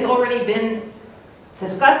committee has already been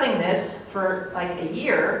discussing this for like a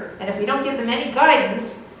year, and if we don't give them any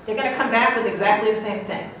guidance, they're going to come back with exactly the same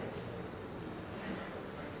thing.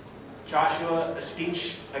 Joshua, a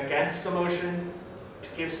speech against the motion to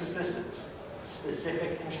give some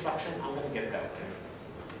specific instruction? I'm going to get that.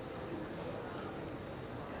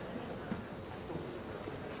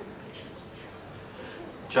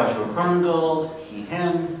 Joshua Krongold, he,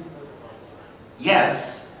 him.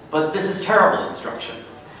 Yes, but this is terrible instruction.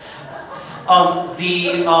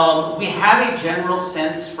 We have a general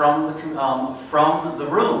sense from the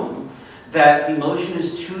room that the motion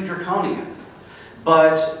is too draconian,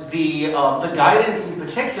 but the guidance in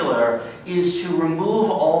particular is to remove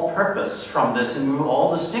all purpose from this and remove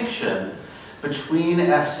all distinction between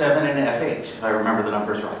F7 and F8, if I remember the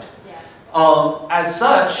numbers right. Yeah. As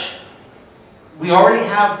such, we already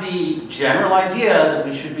have the general idea that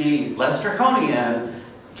we should be less draconian,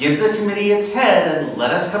 give the committee its head, and let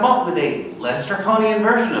us come up with a less draconian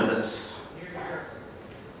version of this.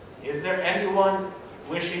 Is there anyone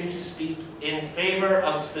wishing to speak in favor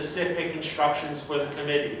of specific instructions for the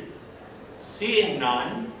committee? Seeing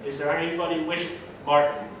none, is there anybody wishing?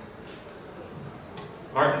 Martin.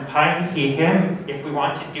 Martin Pine, he, him. If we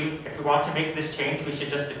want to make this change, we should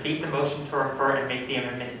just defeat the motion to refer and make the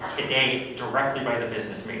amendment today directly by the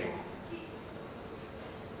business meeting.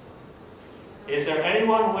 Is there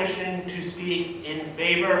anyone wishing to speak in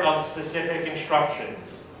favor of specific instructions?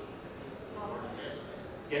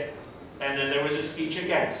 Yeah. And then there was a speech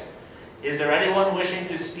against. Is there anyone wishing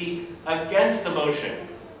to speak against the motion?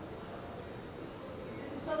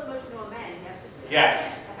 This is still the motion to amend, yes?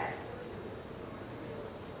 Yes. Okay.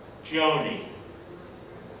 Joni.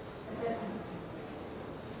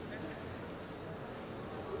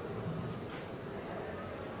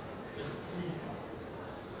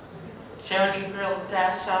 Joni Brill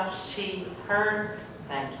Dashoff, she, her.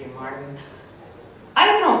 Thank you, Martin. I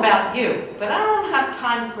don't know about you, but I don't have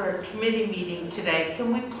time for a committee meeting today.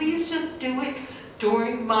 Can we please just do it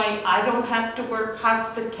during my I don't have to work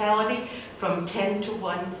hospitality from 10 to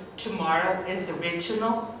 1 tomorrow as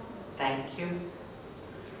original? Thank you.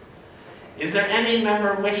 Is there any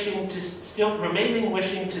member wishing to, still remaining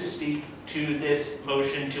wishing to speak to this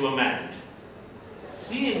motion to amend?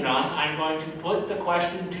 Seeing none, I'm going to put the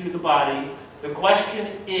question to the body. The question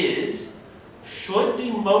is, should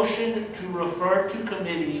the motion to refer to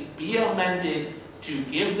committee be amended to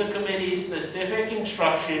give the committee specific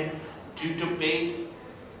instruction to debate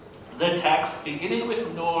the text beginning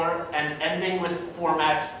with nor and ending with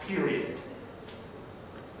format period?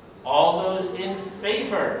 All those in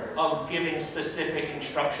favor of giving specific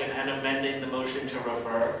instruction and amending the motion to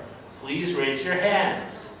refer, please raise your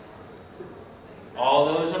hands. All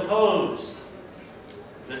those opposed?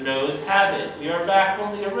 The noes have it. We are back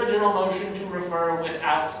on the original motion to refer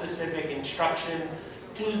without specific instruction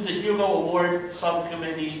to the Hugo Award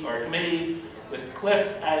Subcommittee or Committee with Cliff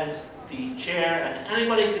as the chair, and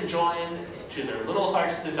anybody can join to their little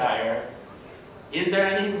heart's desire. Is there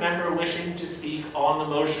any member wishing to speak on the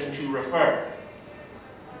motion to refer?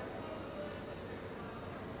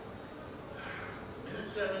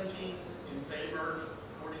 Minute 17 in favor,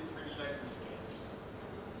 43 seconds against.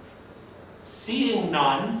 Seeing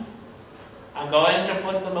none, I'm going to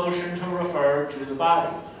put the motion to refer to the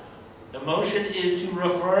body. The motion is to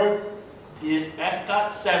refer the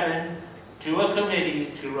F.7 to a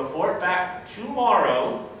committee to report back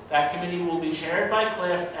tomorrow. That committee will be chaired by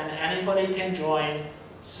Cliff, and anybody can join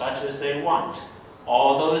such as they want.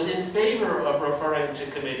 All those in favor of referring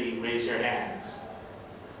to committee, raise your hands.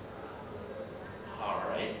 All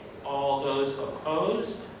right. All those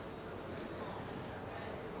opposed?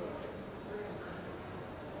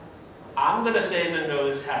 I'm going to say the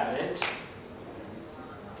noes have it.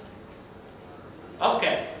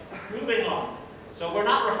 Okay, moving on. So we're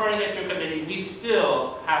not referring it to committee. We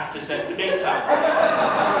still have to set debate time.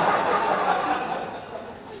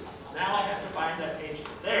 Now I have to find that page.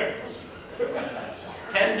 There it is.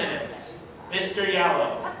 10 minutes. Mr.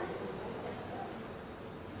 Yallow.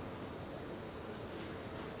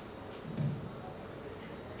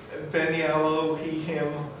 Ben Yallow, he,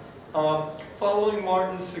 him. Following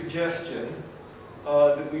Martin's suggestion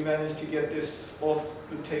that we managed to get this off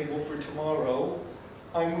the table for tomorrow,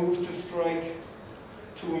 I move to strike,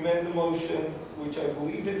 to amend the motion, which I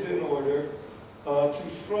believe is in order, to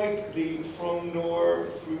strike the from nor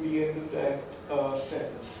through the end of that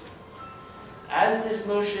sentence. As this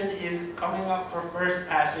motion is coming up for first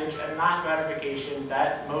passage and not ratification,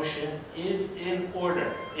 that motion is in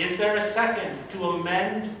order. Is there a second to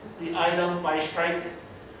amend the item by striking?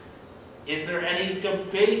 Is there any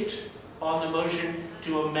debate on the motion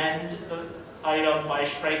to amend the item by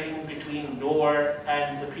striking between nor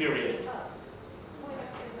and the period? Point of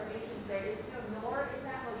information, there is no nor in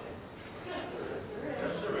that motion.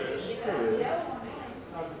 Yes, there is.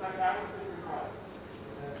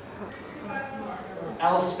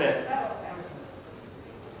 Elspeth.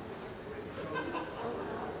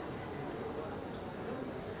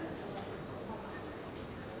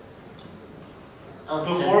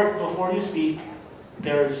 Before you speak,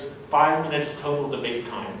 there's 5 minutes total debate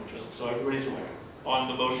time, just so everybody's aware, on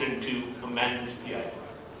the motion to amend the item.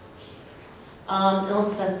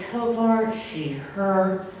 Elspeth Kovar, she,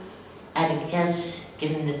 her. And I guess,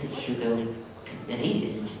 given that the Hugo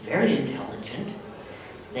Committee is very intelligent,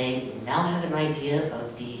 they now have an idea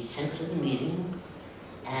of the sense of the meeting,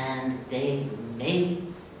 and they may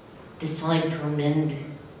decide to amend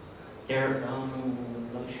their own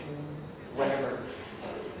motion, whatever,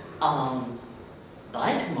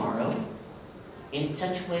 by tomorrow in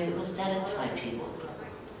such a way that will satisfy people.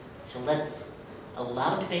 So let's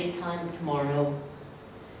allow debate time tomorrow,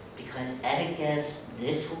 because at a guess,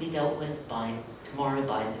 this will be dealt with by tomorrow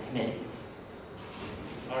by the committee.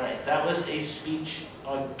 All right, that was a speech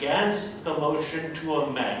against the motion to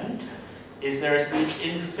amend. Is there a speech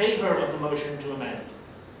in favor of the motion to amend?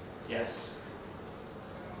 Yes.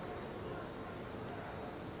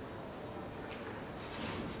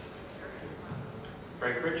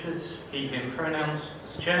 Brave Richards, he, him pronouns.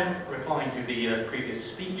 Mr. Chair, replying to the previous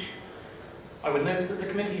speech, I would note that the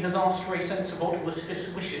committee has asked for a sense of what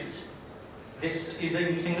WSFS wishes. This is a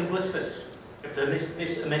meeting of WSFS. If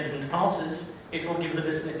this amendment passes, it will give the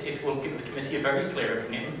committee a very clear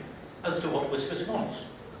opinion as to what WSFS wants.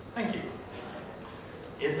 Thank you.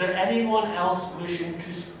 Is there anyone else wishing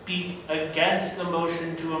to speak against the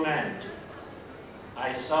motion to amend?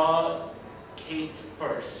 I saw Kate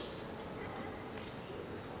first.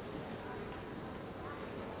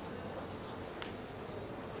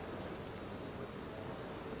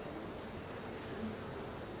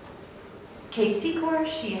 Kate Secor,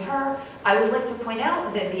 she, her. I would like to point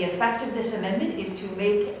out that the effect of this amendment is to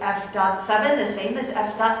make F.7 the same as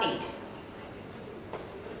F.8.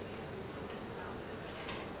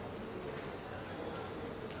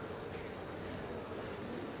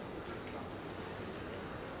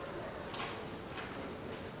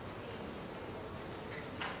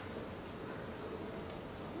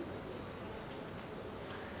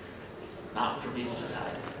 not for me to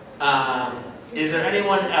decide. Is there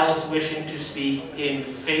anyone else wishing to speak in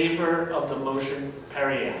favor of the motion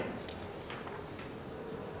Perrier?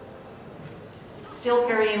 Still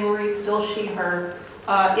Perry and Murray, still she, her.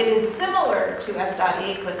 It is similar to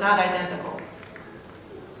F.8, but not identical.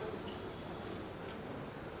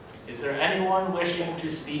 Is there anyone wishing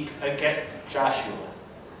to speak against Joshua?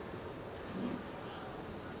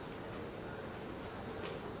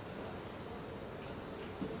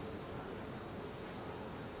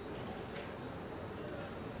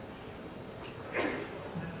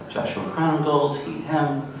 Joshua Crown Gold, he,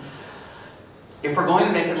 him. If we're going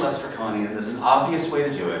to make it less draconian, there's an obvious way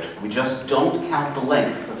to do it. We just don't count the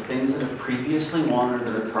length of things that have previously won or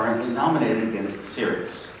that are currently nominated against the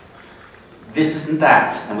series. This isn't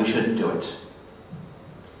that, and we shouldn't do it. Is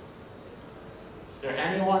there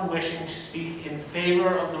anyone wishing to speak in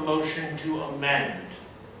favor of the motion to amend?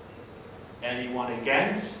 Anyone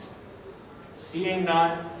against? Seeing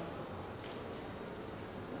none,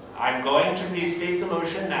 I'm going to restate the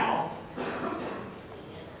motion now.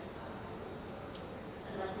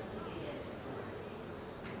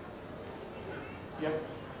 Yep.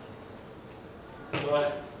 Go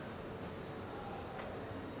ahead.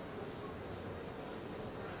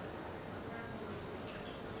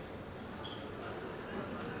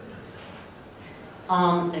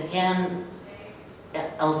 Again,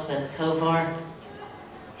 Elspeth Kovar,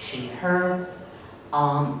 she, her.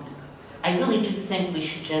 I really do think we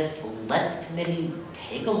should just let the committee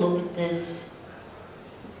take a look at this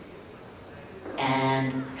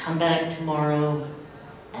and come back tomorrow,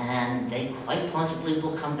 and they quite possibly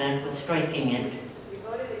will come back with striking it. We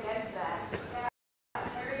voted against that. I'm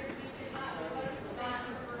sorry.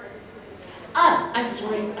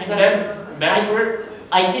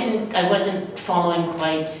 I wasn't following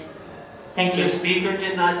quite. Thank you. The speaker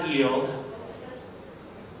did not yield.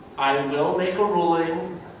 I will make a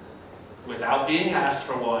ruling, without being asked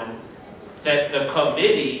for one, that the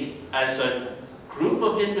committee, as a group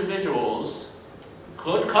of individuals,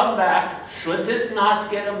 could come back, should this not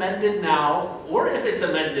get amended now, or if it's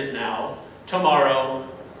amended now, tomorrow,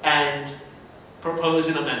 and propose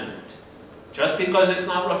an amendment. Just because it's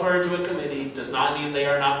not referred to a committee does not mean they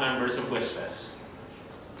are not members of WSFS.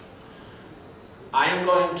 I am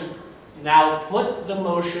going to now put the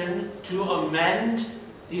motion to amend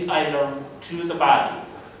the item to the body.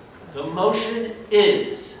 The motion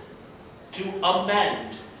is to amend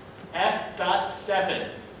F.7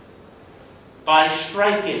 by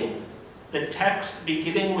striking the text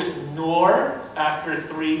beginning with nor after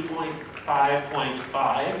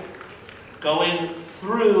 3.5.5, going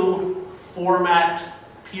through format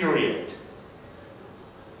period.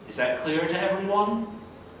 Is that clear to everyone?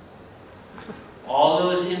 All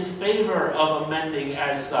those in favor of amending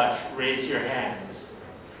as such, raise your hands.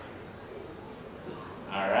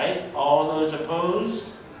 All right, all those opposed?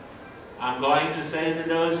 I'm going to say the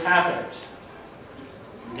noes have it.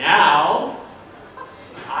 Now,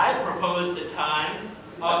 I propose the time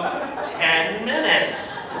of 10 minutes.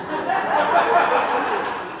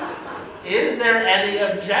 Is there any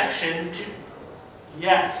objection to?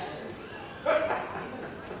 Yes.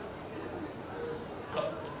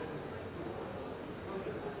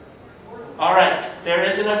 All right, there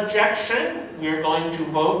is an objection. We're going to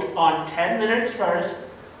vote on 10 minutes first.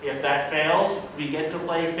 If that fails, we get to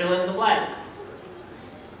play fill in the blank.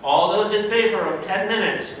 All those in favor of 10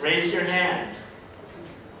 minutes, raise your hand.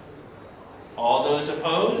 All those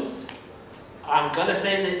opposed? I'm going to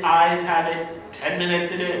say the ayes have it. 10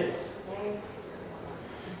 minutes it is.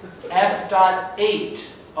 F.8,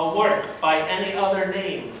 a work by any other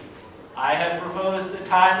name. I have proposed the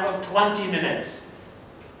time of 20 minutes.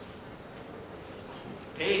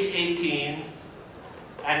 Page 18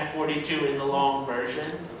 and 42 in the long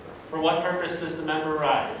version. For what purpose does the member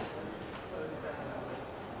rise?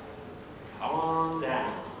 Come on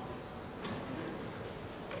down.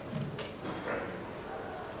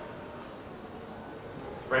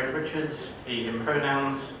 Rafe Richards, he, him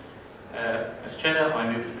pronouns. As chair,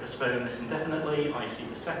 I move to postpone this indefinitely. I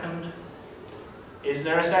seek a second. Is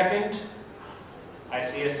there a second? I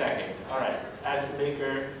see a second. All right. As the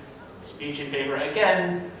maker, speech in favor.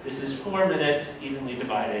 Again, this is 4 minutes, evenly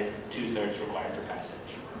divided, 2/3 required for passage.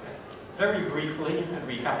 Very briefly, and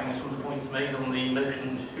recapping some of the points made on the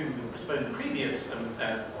motion to postpone the previous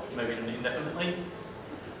motion indefinitely,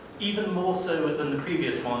 even more so than the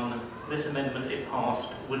previous one, this amendment, if passed,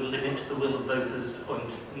 would limit the will of voters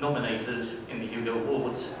and nominators in the Hugo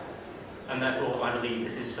Awards, and therefore I believe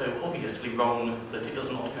it is so obviously wrong that it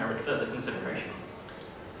does not merit further consideration.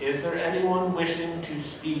 Is there anyone wishing to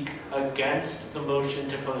speak against the motion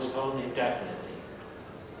to postpone indefinitely?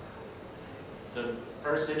 The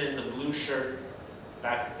person in the blue shirt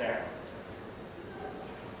back there.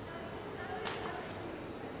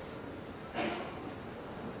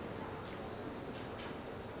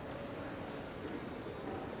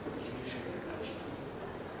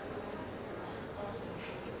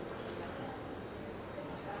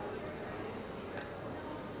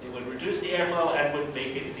 It would reduce the airflow and would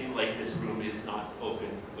make it seem like this room is not open,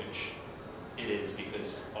 which it is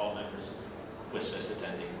because all members of WSFS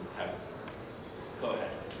attending have. Go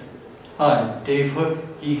ahead. Hi, Dave Hook,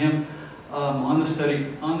 he, him, on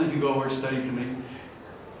the Hugo Awards Study Committee.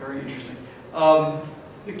 Very interesting.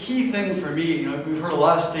 The key thing for me, we've heard a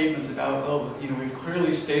lot of statements about, we've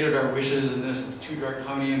clearly stated our wishes and this is too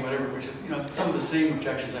draconian, whatever, which is, some of the same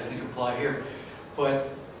objections I think apply here.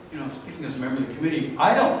 But, speaking as a member of the committee,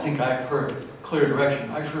 I don't think I've heard clear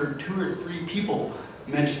direction. I've heard 2 or 3 people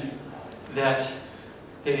mention that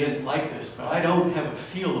they didn't like this, but I don't have a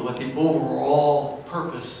feel of what the overall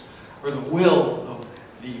purpose or the will of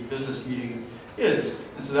the business meeting is.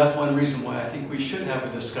 And so that's one reason why I think we should have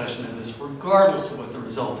a discussion of this, regardless of what the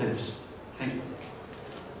result is. Thank you.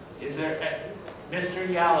 Is there, Mr.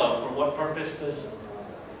 Yallow, for what purpose does?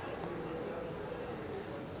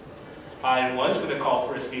 I was going to call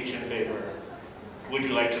for a speech in favor. Would you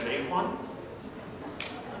like to make one?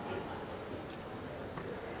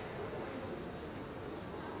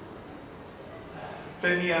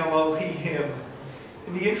 Ben Yallow, he, him.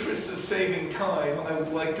 In the interest of saving time, I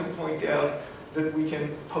would like to point out that we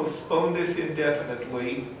can postpone this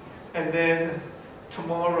indefinitely, and then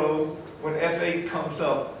tomorrow, when F8 comes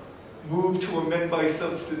up, move to amend by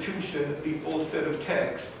substitution the full set of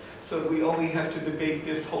text, so that we only have to debate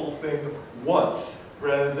this whole thing once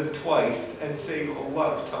rather than twice, and save a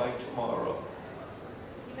lot of time tomorrow.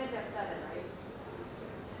 You meant F7,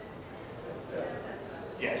 right?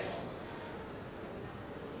 Yes.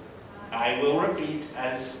 I will repeat,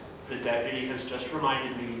 as the deputy has just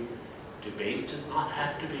reminded me, debate does not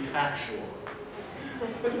have to be factual.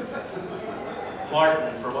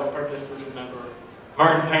 Martin, for what purpose does the member?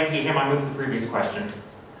 Martin Pike, he, him, I move the previous question.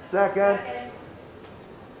 Second.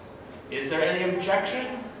 Is there any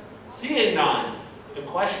objection? Seeing none, the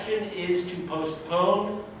question is to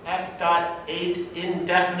postpone F.8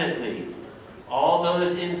 indefinitely. All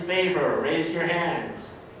those in favor, raise your hands.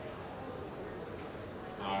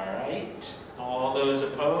 All right. All those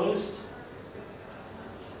opposed?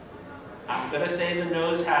 I'm going to say the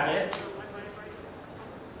noes have it.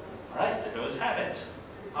 All right, the noes have it.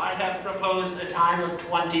 I have proposed a time of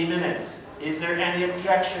 20 minutes. Is there any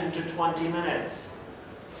objection to 20 minutes?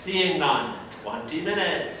 Seeing none, 20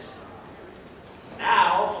 minutes.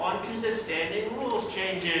 Now, on to the standing rules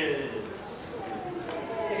changes.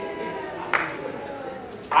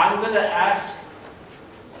 I'm going to ask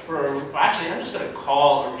for, actually, I'm just going to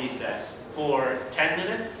call a recess for 10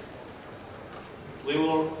 minutes. We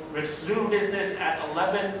will resume business at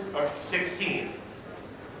 11 or 16.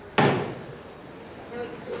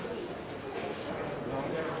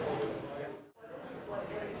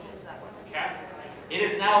 It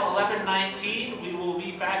is now 11:19. We will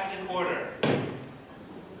be back in order.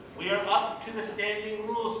 We are up to the standing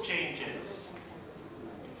rules changes.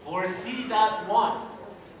 For C.1,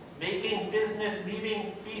 making business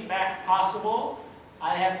meeting feedback possible,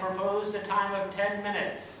 I have proposed a time of 10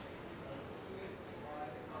 minutes.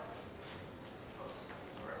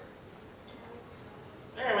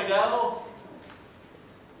 There we go.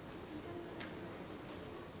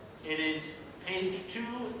 It is page 2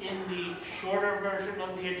 in the shorter version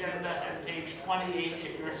of the agenda and page 28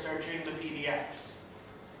 if you're searching the PDFs.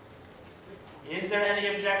 Is there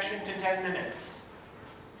any objection to 10 minutes?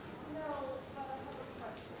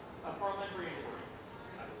 A parliamentary inquiry.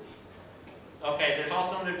 Okay, there's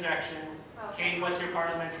also an objection. Kate, what's your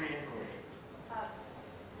parliamentary inquiry?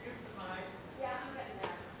 Yeah, I'm getting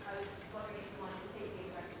there. I was wondering if you wanted to take the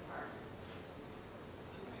objection first.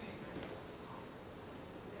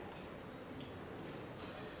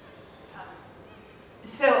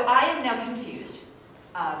 So I am now confused.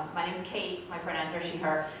 My name is Kate, my pronouns are she,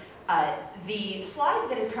 her. The slide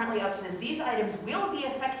that is currently up says these items will be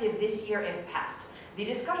effective this year if passed. The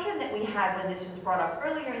discussion that we had when this was brought up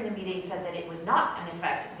earlier in the meeting said that it was not in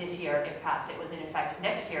effect this year if passed, it was in effect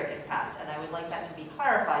next year if passed, and I would like that to be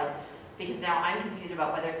clarified because now I'm confused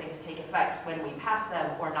about whether things take effect when we pass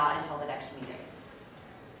them or not until the next meeting.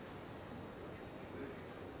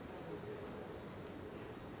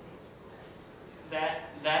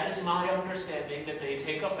 That is my understanding, that they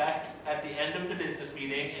take effect at the end of the business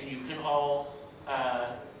meeting, and you can all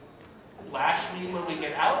lash me when we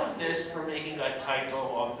get out of this for making a typo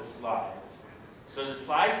on the slides. So the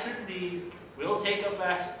slides should read, will take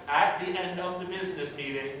effect at the end of the business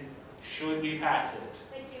meeting should we pass it.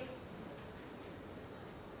 Thank you.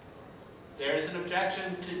 There is an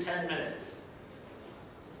objection to 10 minutes.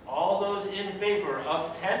 All those in favor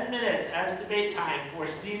of 10 minutes as debate time for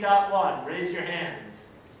C.1, raise your hands.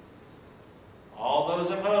 All those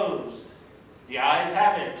opposed? The ayes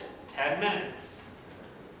have it. 10 minutes.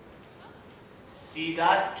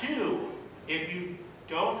 C.2, if you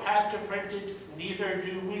don't have to print it, neither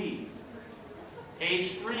do we.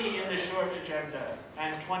 Page 3 in the short agenda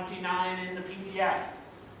and 29 in the PDF.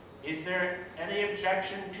 Is there any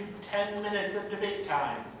objection to 10 minutes of debate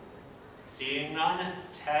time? Seeing none,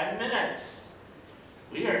 10 minutes.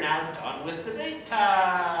 We are now done with debate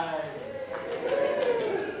time.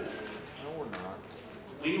 No, we're not.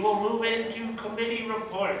 We will move into committee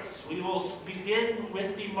reports. We will begin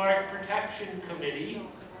with the Mark Protection Committee.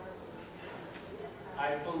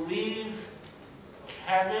 I believe,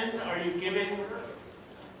 Kevin, are you giving?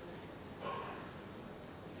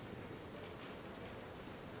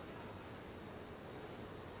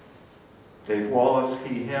 Dave Wallace,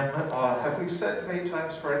 he, him. Have we set debate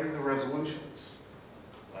times for any of the resolutions?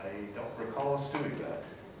 I don't recall us doing that.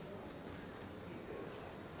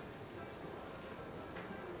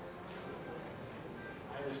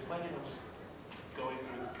 I was planning on just going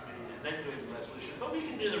through the committee and then doing the resolution, but we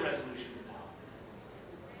can do the resolutions now.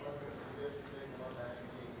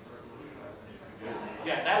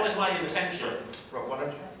 Yeah, that was my intention. Why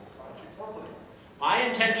don't you? My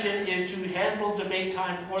intention is to handle debate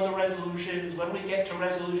time for the resolutions when we get to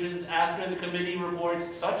resolutions after the committee reports,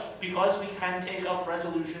 because we can take up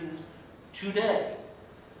resolutions today,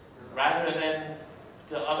 rather than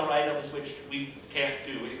the other items which we can't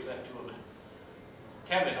do except to amend.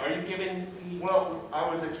 Kevin, are you giving the... Well, I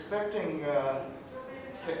was expecting,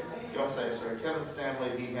 Kevin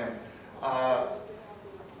Stanley, he, him.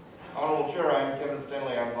 Honorable Chair, I'm Kevin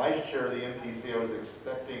Stanley. I'm Vice Chair of the MPC. I was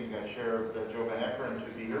expecting Chair Jo Van Ekkeren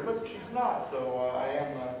to be here, but she's not. So I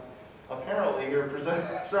am apparently here presenting.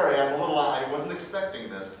 Sorry, I'm a little. I wasn't expecting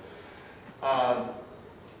this.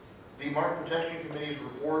 The Mark Protection Committee's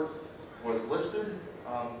report was listed.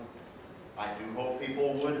 I do hope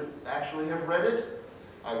people would actually have read it.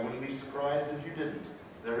 I wouldn't be surprised if you didn't.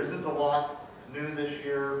 There isn't a lot new this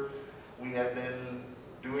year. We have been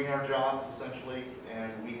doing our jobs essentially,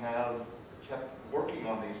 and we have kept working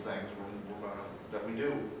on these things that we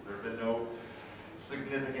do. There have been no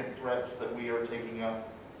significant threats that we are taking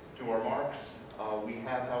up to our marks. We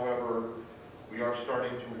have, however, we are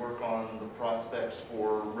starting to work on the prospects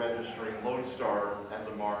for registering Lodestar as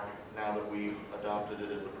a mark now that we've adopted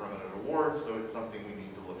it as a permanent award, so it's something we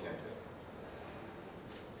need to look into.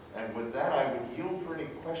 And with that, I would yield for any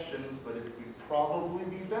questions, but it would probably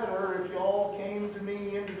be better if y'all came to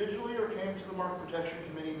me individually or came to the Mark Protection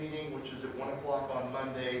Committee meeting, which is at 1 o'clock on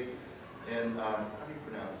Monday in, how do you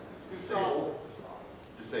pronounce it? Disabled.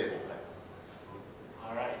 Disabled.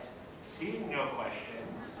 All right. Seeing no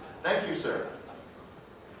questions. Thank you, sir.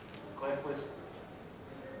 Cliff was...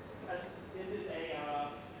 This is a...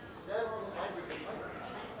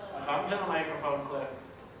 Come to the microphone, Cliff.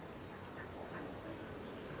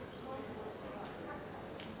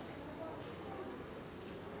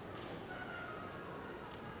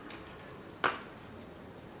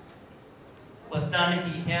 Cliff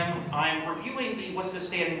Donahue, him. I'm reviewing the list of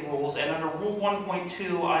standing rules, and under Rule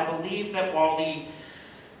 1.2, I believe that while the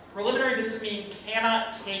preliminary business meeting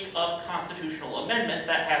cannot take up constitutional amendments,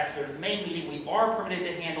 that has to go to the main meeting, we are permitted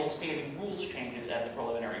to handle standing rules changes at the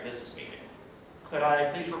preliminary business meeting. Could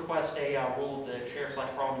I please request a rule of the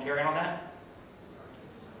chair/parliamentarian on that?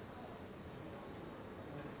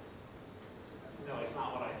 No, it's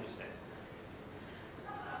not what I just said.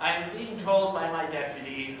 I'm being told by my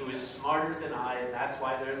deputy, who is smarter than I, and that's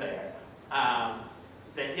why they're there,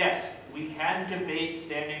 that yes, we can debate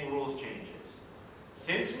standing rules changes.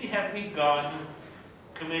 Since we have begun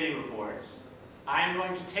committee reports, I'm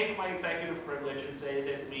going to take my executive privilege and say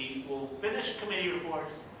that we will finish committee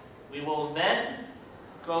reports, we will then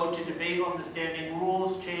go to debate on the standing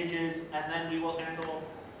rules changes, and then we will handle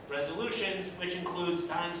resolutions, which includes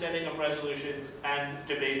time setting of resolutions and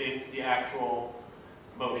debating the actual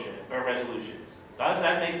motion or resolutions. Does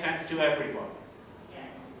that make sense to everyone? Yeah.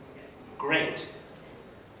 Great.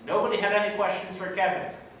 Nobody had any questions for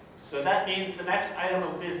Kevin. So that means the next item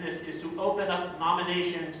of business is to open up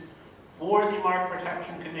nominations for the Mark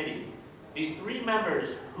Protection Committee. The 3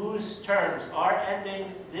 members whose terms are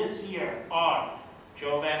ending this year are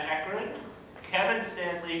Jo Van Ekkeren, Kevin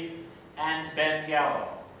Stanley, and Ben Gallo.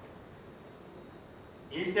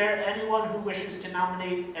 Is there anyone who wishes to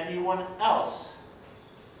nominate anyone else?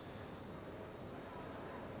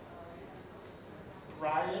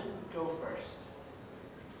 Brian go first.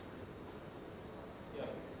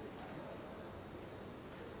 Yep.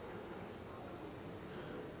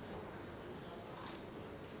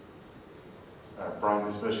 Brian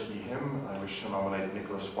Nisbet, he, him. I wish to nominate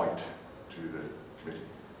Nicholas White to the committee.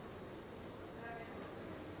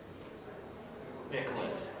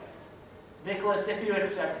 Nicholas. Nicholas, if you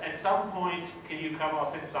accept, at some point, can you come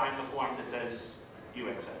up and sign the form that says you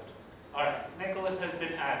accept? All right, Nicholas has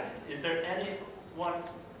been added. Is there anyone?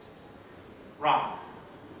 Ron.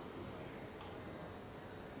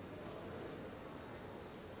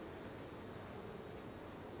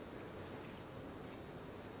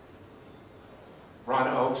 Ron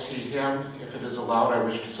Oakes, he, him. If it is allowed, I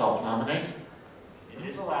wish to self-nominate. It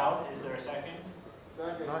is allowed. Is there a second?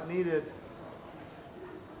 Second. Not needed.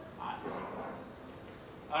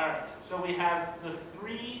 All right, so we have the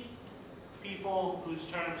 3 people whose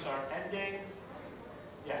terms are ending.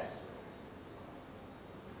 Yes.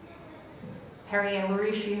 Harry Ann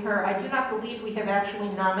Marie, she, her. I do not believe we have actually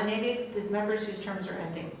nominated the members whose terms are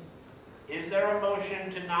ending. Is there a motion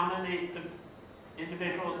to nominate the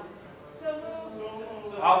individuals?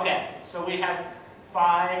 Okay, so we have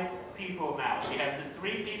 5 people now. We have the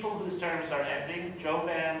 3 people whose terms are ending,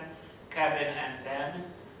 Jovan, Kevin, and Ben.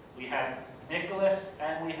 We have Nicholas,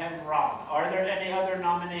 and we have Rob. Are there any other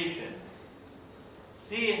nominations?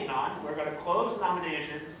 Seeing none, we're going to close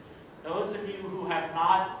nominations. Those of you who have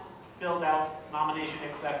not filled out nomination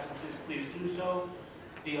acceptances, please do so.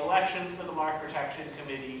 The elections for the Mark Protection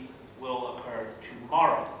Committee will occur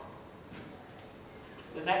tomorrow.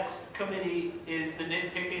 The next committee is the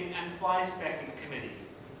Nitpicking and Fly Specking Committee.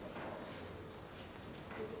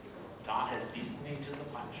 Don has beaten me to the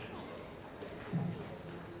punches.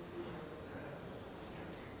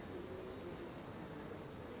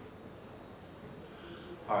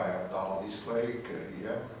 Hi, I'm Donald Eastlake,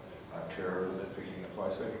 EM. I'm chair of the Nitpicking and Fly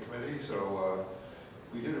Specking Committee. So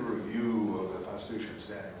we did a review of the Constitution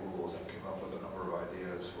standing rules and came up with a number of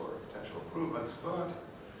ideas for potential improvements, but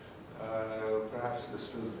perhaps this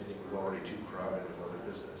business meeting was already too crowded with other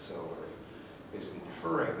business, so we're basically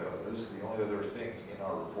deferring those. The only other thing in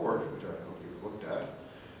our report, which I hope you've looked at,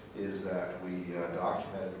 is that we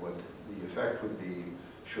documented what the effect would be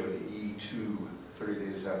should E2, 30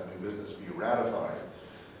 days after new business, be ratified.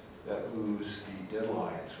 That moves the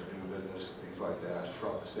deadlines for new business and things like that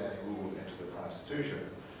from the standing rules into the Constitution,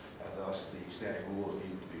 and thus the standing rules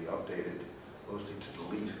need to be updated, mostly to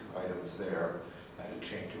delete items there and to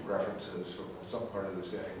change references from some part of the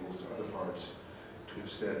standing rules to other parts to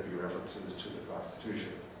instead be references to the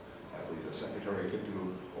Constitution. I believe the Secretary could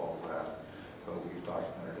do all of that, but we've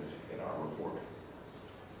documented it in our report.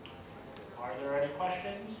 Are there any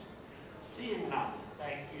questions? Seeing none,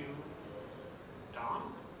 thank you,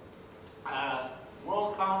 Don.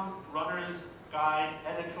 Worldcon Runner's Guide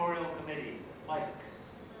Editorial Committee, Mike.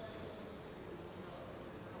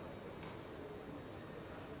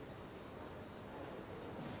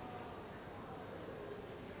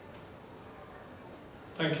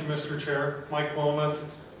 Thank you, Mr. Chair. Mike Wilmoth,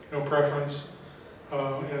 no preference.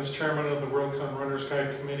 As chairman of the Worldcon Runner's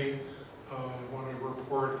Guide Committee, I want to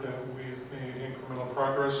report that we've made incremental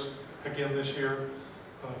progress again this year.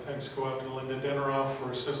 Thanks go out to Linda Deneroff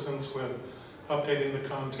for assistance with updating the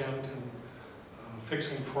content and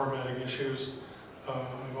fixing formatting issues. I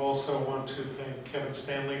also want to thank Kevin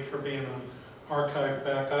Stanley for being an archive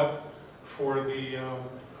backup for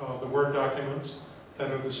the Word documents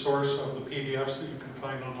that are the source of the PDFs that you can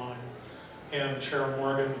find online, and Cheryl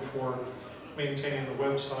Morgan for maintaining the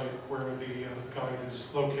website where the guide is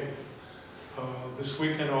located. This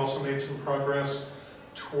weekend also made some progress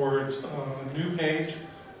towards a new page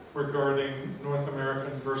regarding North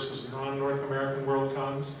American versus non-North American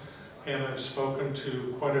Worldcons, and I've spoken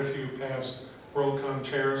to quite a few past Worldcon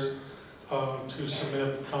chairs to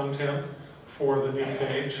submit content for the new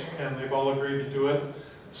page, and they've all agreed to do it.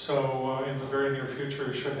 So in the very near future,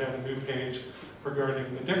 we should have a new page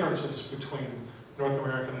regarding the differences between North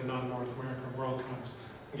American and non-North American Worldcons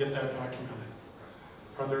and get that documented.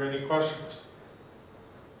 Are there any questions?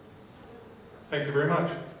 Thank you very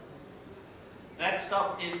much. Next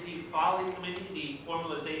up is the Folly Committee, the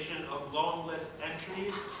formalization of long list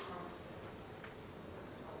entries.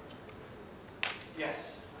 Yes.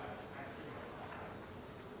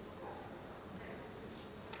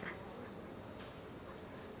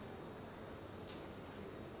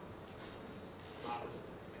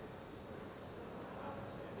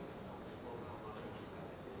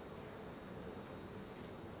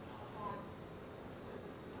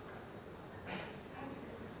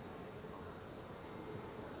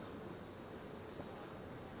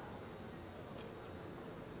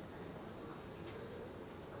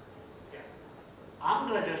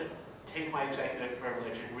 going to just take my executive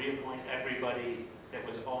privilege and reappoint everybody that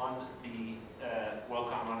was on the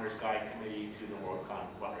Worldcon Runners Guide Committee to the Worldcon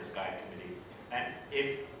Runners Guide Committee. And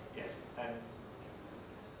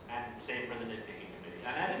and same for the nitpicking committee.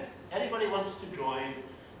 And then if anybody wants to join,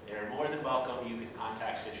 they're more than welcome. You can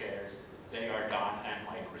contact the chairs. They are Don and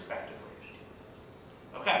Mike, respectively.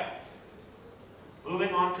 Okay. Moving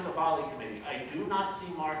on to the Folly Committee. I do not see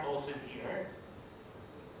Mark Olson here.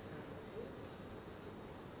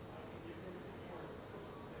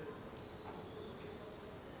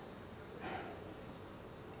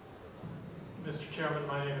 Mr. Chairman,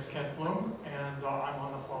 my name is Kent Bloom, and I'm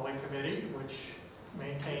on the Folly Committee, which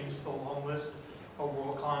maintains the long list of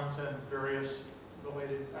Worldcons and various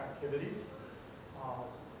related activities.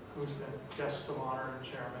 Who's been guests of honor and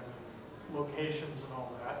chairman, locations and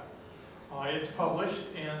all that. It's published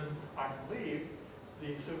in, I believe,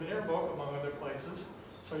 the souvenir book, among other places,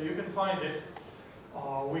 so you can find it.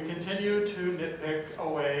 We continue to nitpick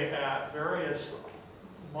away at various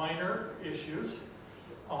minor issues.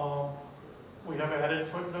 We have added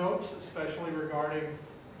footnotes, especially regarding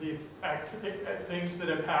the things that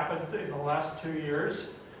have happened in the last 2 years,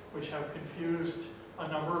 which have confused a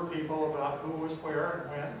number of people about who was where and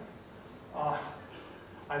when.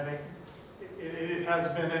 I think it has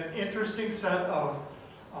been an interesting set of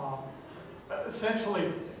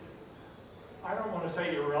essentially, I don't want to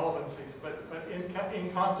say irrelevancies, but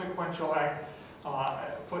inconsequential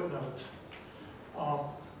footnotes.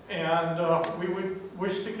 And we would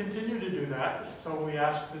wish to continue to do that, so we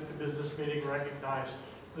ask that the business meeting recognize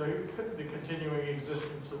the continuing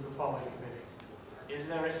existence of the Folly Committee. Is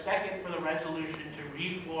there a second for the resolution to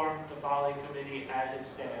reform the Folly Committee as it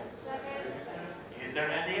stands? Second. Is there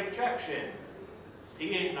any objection?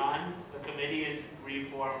 Seeing none, the committee is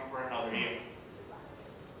reformed for another year.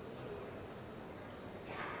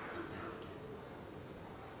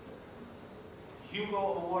 Hugo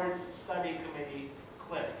Awards Study Committee,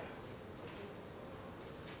 Cliff.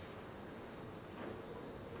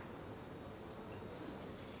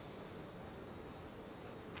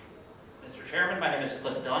 Mr. Chairman, my name is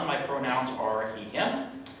Cliff Dunn. My pronouns are he, him.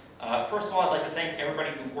 First of all, I'd like to thank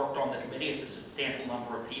everybody who worked on the committee. It's a substantial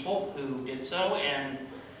number of people who did so, and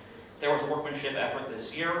there was a workmanship effort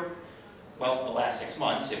this year. Well, the last 6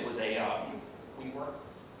 months, it was we were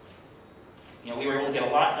able to get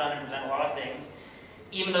a lot done and present a lot of things,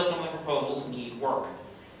 even though some of the proposals need work.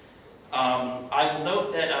 I will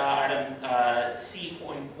note that item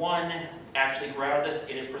C.1 actually grew out of this.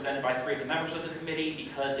 It is presented by 3 of the members of the committee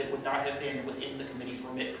because it would not have been within the committee's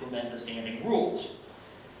remit to amend the standing rules.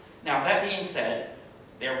 Now, that being said,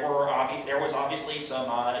 there was obviously some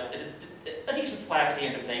a decent flap at the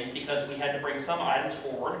end of things because we had to bring some items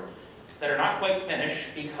forward that are not quite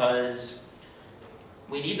finished because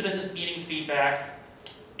we need the business meetings feedback,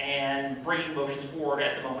 and bringing motions forward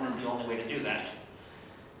at the moment is the only way to do that.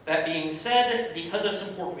 That being said, because of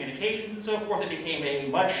some poor communications and so forth, it became a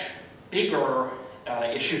much bigger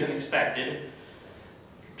issue than expected.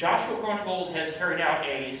 Joshua Cronigold has carried out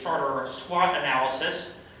a starter SWOT analysis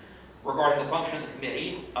regarding the function of the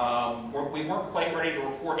committee. We weren't quite ready to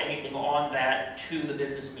report anything on that to the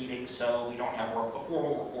business meeting, so we don't have a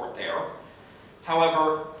formal report there.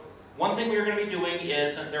 However, one thing we're going to be doing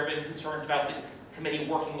is, since there have been concerns about the committee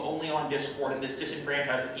working only on Discord and this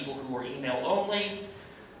disenfranchises people who are email only,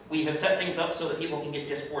 we have set things up so that people can get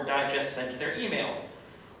Discord digests sent to their email.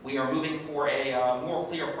 We are moving for a more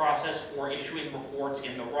clear process for issuing reports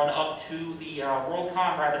in the run-up to the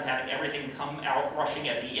Worldcon rather than having everything come out rushing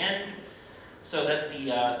at the end, so that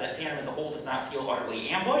that fandom as a whole does not feel utterly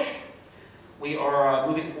ambushed. We are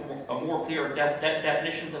moving for a more clear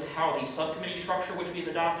definitions of how the subcommittee structure which we've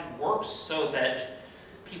adopted works, so that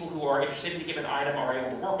people who are interested in a given item are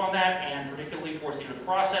able to work on that, and particularly towards the end of the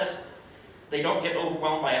process, they don't get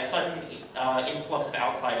overwhelmed by a sudden influx of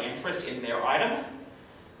outside interest in their item.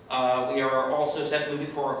 We are also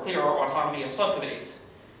moving for a clearer autonomy of subcommittees.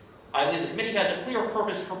 I believe the committee has a clear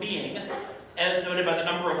purpose for being, as noted by the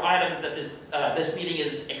number of items that this meeting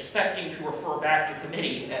is expecting to refer back to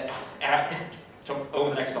committee over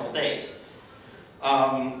the next couple of days.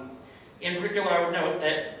 In particular, I would note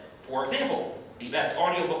that, for example, the Best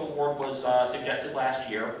Audiobook Award was suggested last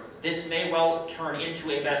year. This may well turn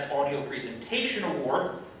into a Best Audio Presentation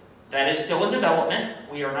Award. That is still in development.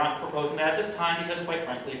 We are not proposing that at this time because, quite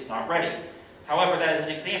frankly, it's not ready. However, that is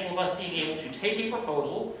an example of us being able to take a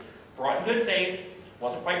proposal, brought in good faith,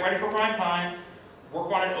 wasn't quite ready for prime time,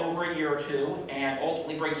 work on it over a year or two, and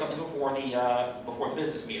ultimately bring something before the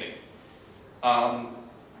business meeting.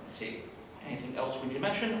 Let's see, anything else we need to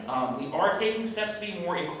mention? We are taking steps to be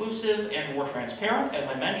more inclusive and more transparent, as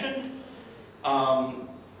I mentioned.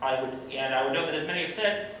 I would note that, as many have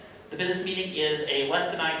said, the business meeting is a less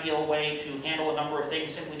than ideal way to handle a number of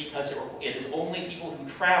things simply because it is only people who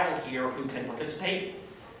travel here who can participate.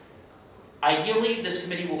 Ideally, this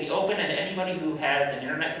committee will be open and anybody who has an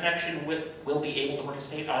internet connection will be able to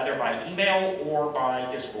participate either by email or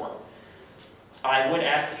by Discord. I would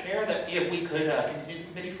ask the chair that if we could continue the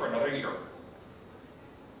committee for another year.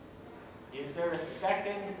 Is there a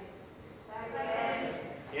second? Second.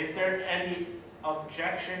 Is there any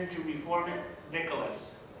objection to reforming Nicholas?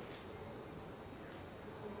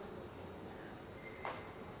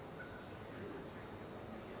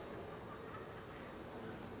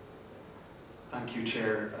 Thank you,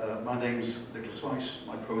 Chair. My name's Nicholas White.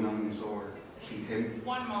 My pronouns are he, him.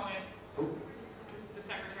 One moment. Oh. The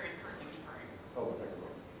secretary is currently conferring. Oh, very well.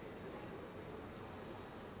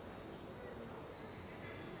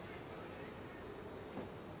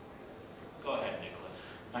 Go ahead, Nicholas.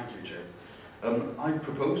 Thank you, Chair. I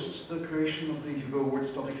proposed the creation of the Hugo Awards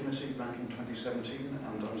Study Committee back in 2017,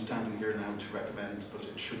 and I'm standing here now to recommend that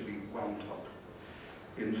it should be wound up.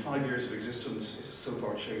 In 5 years of existence, it has so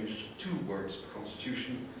far changed 2 words per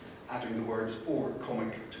constitution, adding the words or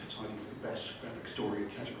comic to the title of the best graphic story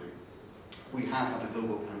category. We have had a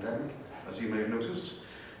global pandemic, as you may have noticed,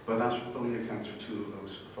 but that only accounts for 2 of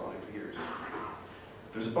those 5 years.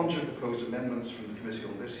 There's a bunch of proposed amendments from the committee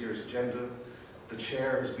on this year's agenda. The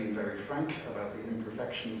chair has been very frank about the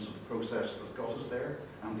imperfections of the process that got us there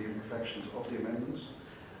and the imperfections of the amendments.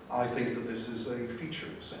 I think that this is a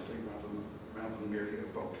feature, simply, rather than merely a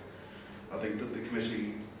bug. I think that the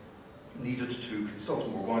committee needed to consult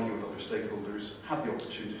more widely with other stakeholders, had the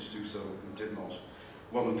opportunity to do so, and did not.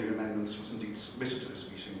 One of the amendments was indeed submitted to this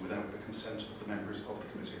meeting without the consent of the members of the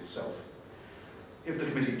committee itself. If the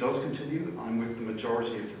committee does continue, I'm with the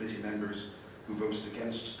majority of committee members who voted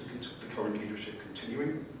against the current leadership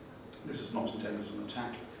continuing. This is not intended as an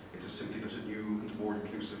attack, it is simply that a new and more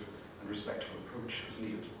inclusive and respectful approach is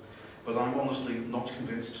needed. But I'm honestly not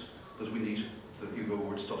convinced that we need the Hugo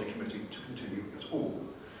Awards Study Committee to continue at all.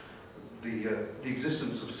 The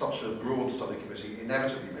existence of such a broad study committee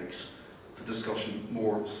inevitably makes the discussion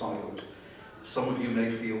more siloed. Some of you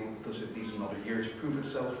may feel that it needs another year to prove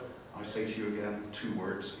itself. I say to you again, 2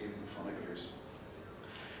 words in 5 years.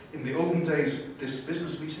 In the open days, this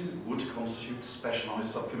business meeting would constitute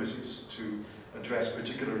specialised subcommittees to address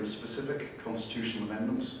particular and specific constitutional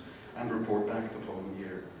amendments and report back the following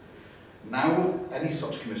year. Now, any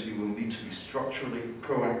such committee will need to be structurally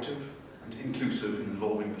proactive and inclusive in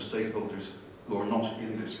involving the stakeholders who are not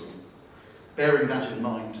in this room. Bearing that in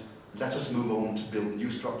mind, let us move on to build new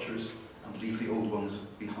structures and leave the old ones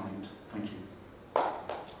behind. Thank you.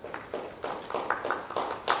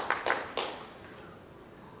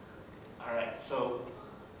 All right, so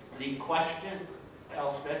the question,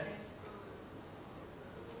 Elspeth.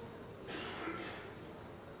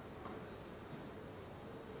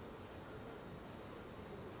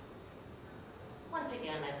 Once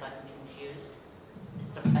again, I've gotten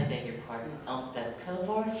confused. I beg your pardon. Elspeth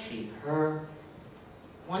Kovar, she, her.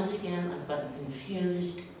 Once again, I've gotten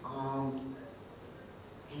confused.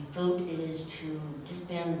 The vote is to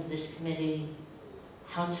disband this committee.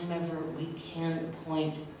 Howsoever, we can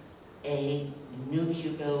appoint a new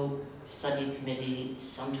Hugo study committee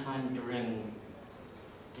sometime during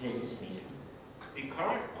the business meeting. The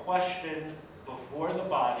current question before the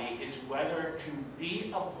body is whether to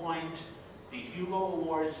reappoint the Hugo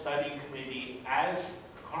Awards Study Committee as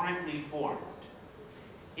currently formed.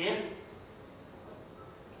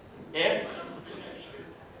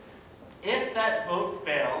 If that vote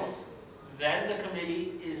fails, then the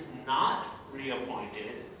committee is not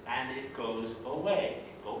reappointed and it goes away.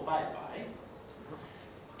 Go bye-bye.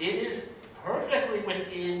 It is perfectly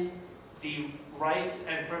within the rights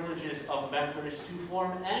and privileges of members to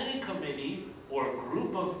form any committee or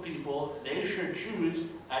group of people they should choose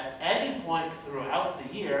at any point throughout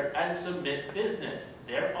the year and submit business.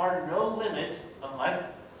 There are no limits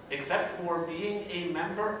except for being a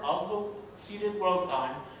member of the seated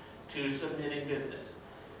Worldcon to submitting business.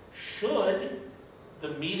 Should the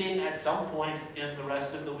meeting at some point in the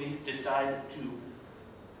rest of the week decide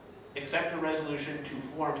to accept a resolution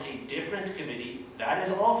to form a different committee, that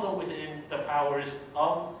is also within the powers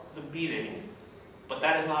of the meeting, but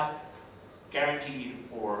that is not guaranteed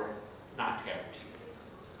or not guaranteed.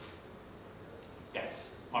 Yes,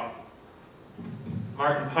 Martin.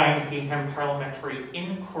 Martin Pine, Hingham Parliamentary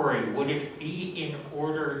Inquiry. Would it be in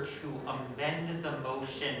order to amend the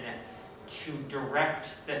motion to direct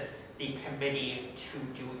the committee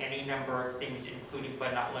to do any number of things, including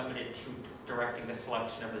but not limited to directing the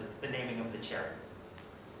selection of the naming of the chair?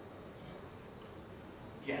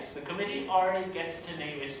 Yes, the committee already gets to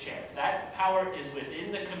name its chair. That power is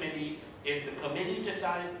within the committee. If the committee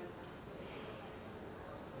decides...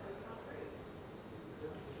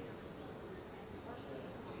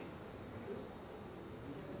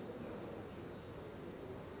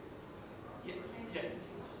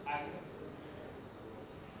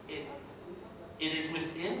 It is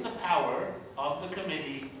within the power of the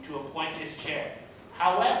committee to appoint its chair.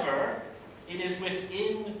 However, it is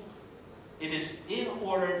in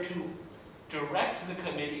order to direct the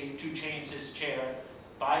committee to change its chair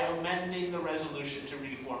by amending the resolution to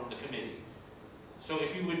reform the committee. So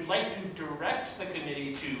if you would like to direct the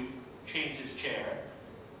committee to change its chair,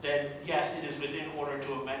 then yes, it is within order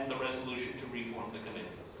to amend the resolution to reform the committee.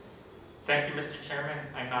 Thank you, Mr. Chairman.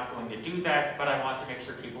 I'm not going to do that, but I want to make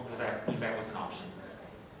sure people knew that was an option.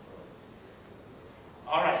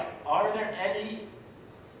 All right. Are there any?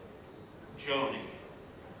 Joni.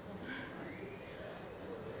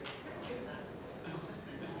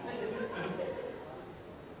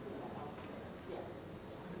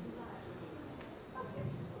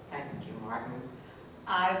 Thank you, Martin.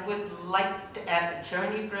 I would like to add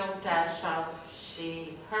Joni Brill-Dashoff,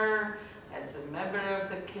 she, her. As a member of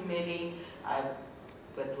the committee, I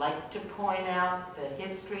would like to point out the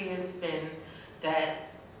history has been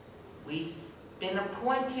that we've been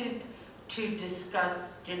appointed to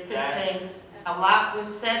discuss different things. A lot was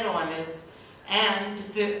said on us, and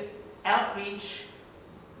the outreach,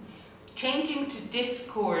 changing to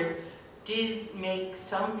Discord, did make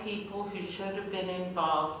some people who should have been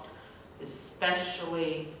involved,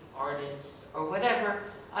 especially artists or whatever,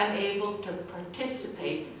 unable to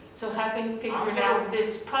participate. So having figured out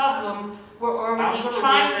this problem, we're already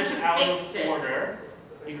trying to fix it. I'm going to read this out of order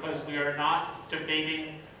because we are not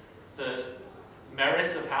debating the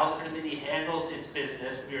merits of how the committee handles its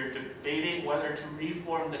business. We are debating whether to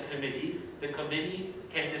reform the committee. The committee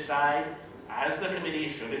can decide, as the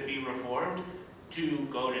committee, should it be reformed, to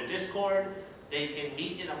go to Discord. They can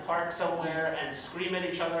meet in a park somewhere and scream at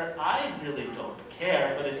each other. I really don't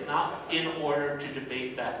care, but it's not in order to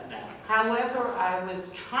debate that now. However, I was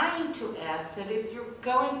trying to ask that if you're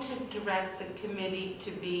going to direct the committee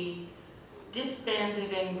to be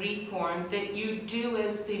disbanded and reformed, that you do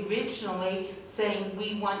as the originally saying,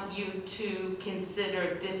 we want you to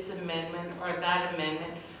consider this amendment or that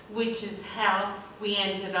amendment, which is how we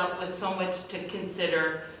ended up with so much to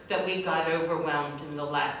consider that we got overwhelmed in the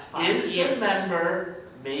last 5 years. Is the member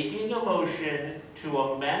making a motion to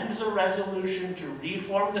amend the resolution to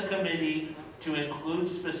reform the committee to include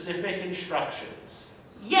specific instructions?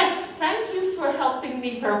 Yes, thank you for helping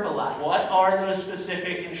me verbalize. What are those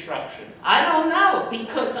specific instructions? I don't know,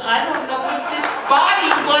 because I don't know what this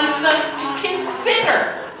body wants us to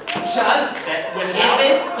consider. Just give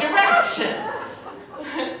us direction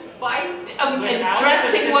by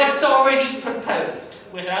addressing what's already proposed.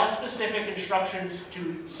 Without specific instructions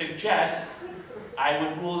to suggest, I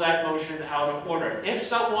would rule that motion out of order. If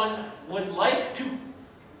someone would like to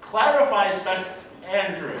clarify special...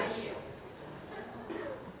 Andrew.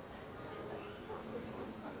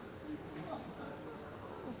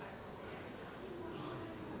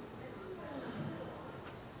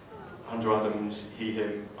 Andrew Adams, he,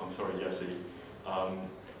 him, I'm sorry, Jesse.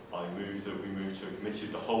 I move that we move to a committee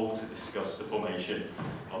of the whole to discuss the formation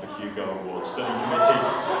of a Hugo Awards Study Committee.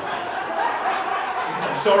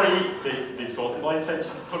 I'm sorry, this wasn't my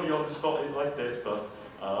intention to put you on the spot like this, but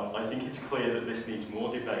I think it's clear that this needs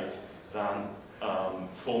more debate than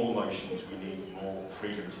formal motions. We need more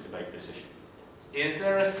freedom to debate this issue. Is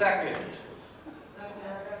there a second?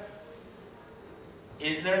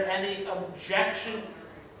 Is there any objection?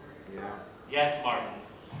 Yeah. Yes, Martin.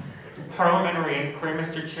 Parliamentary inquiry,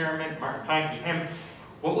 Mr. Chairman. Martin, thank you.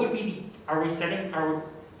 What would be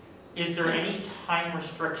is there any time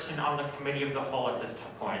restriction on the committee of the whole at this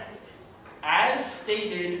point? As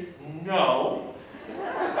stated, no.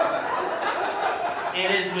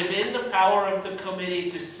 It is within the power of the committee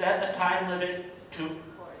to set a time limit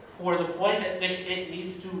for the point at which it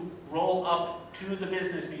needs to roll up to the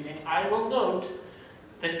business meeting. I will note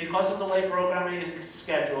that because of the way programming is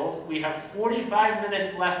scheduled, we have 45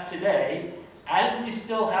 minutes left today, and we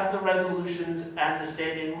still have the resolutions and the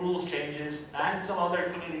standing rules changes and some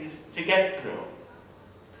other committees to get through.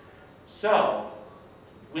 So,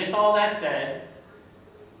 with all that said,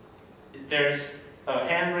 there's a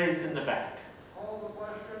hand raised in the back. Call the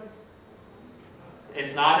question.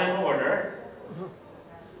 It's not in order.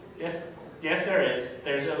 Yes, there is.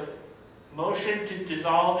 There's a motion to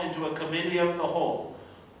dissolve into a committee of the whole.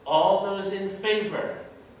 All those in favor?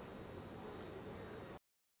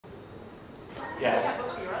 Yes.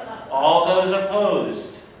 All those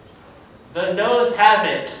opposed? The noes have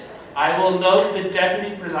it. I will note the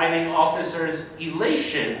deputy presiding officer's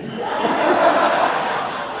elation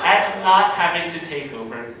at not having to take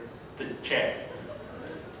over the chair.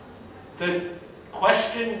 The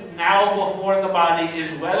question now before the body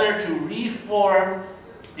is whether to reform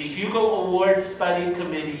the Hugo Awards Study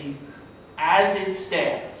Committee as it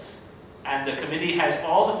stands. And the committee has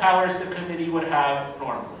all the powers the committee would have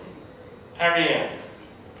normally. Perry Ann.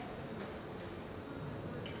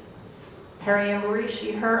 Perry Ann Marie,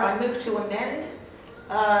 she, her. I move to amend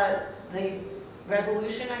the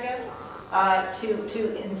resolution, I guess,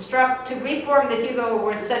 to reform the Hugo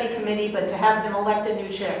Awards Study Committee, but to have them elect a new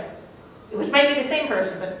chair, which may be the same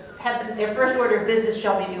person, but have them, their first order of business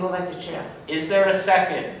shall be to elect a chair. Is there a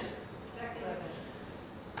second?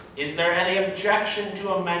 Is there any objection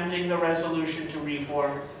to amending the resolution to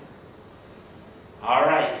reform? All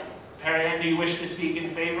right. Perry Ann, do you wish to speak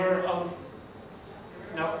in favor of?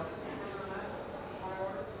 No.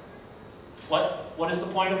 What is the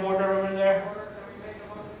point of order over there?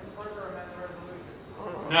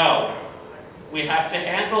 No. We have to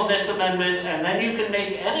handle this amendment, and then you can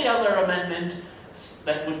make any other amendment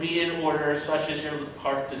that would be in order, such as your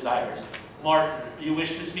heart desires. Mark, you wish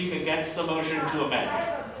to speak against the motion to amend? I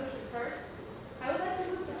have a motion first. I would like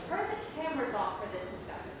to move to turn the cameras off for this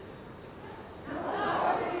discussion.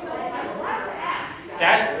 I'm allowed to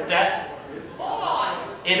ask. Hold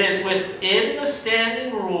on. It is within the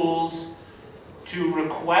standing rules to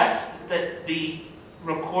request that the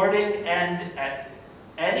recording end at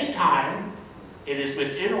any time. It is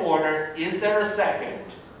within order. Is there a second?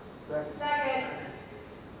 Second.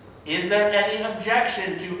 Is there any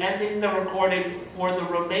objection to ending the recording for the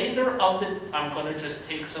remainder of the, I'm going to just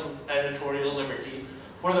take some editorial liberty,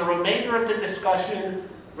 for the remainder of the discussion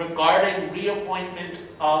regarding reappointment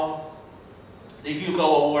of the Hugo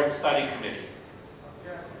Awards Study Committee?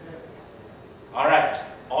 All right.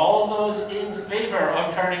 All those in favor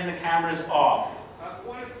of turning the cameras off?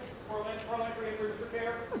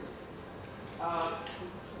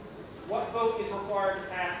 What vote is required to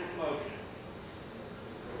pass this motion?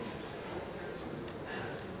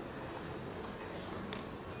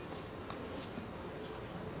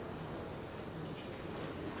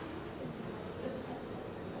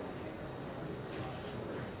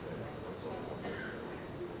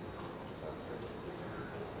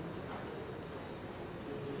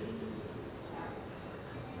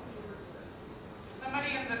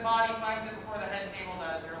 Somebody in the body finds it before the head table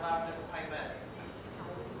does, you're allowed to pipe in.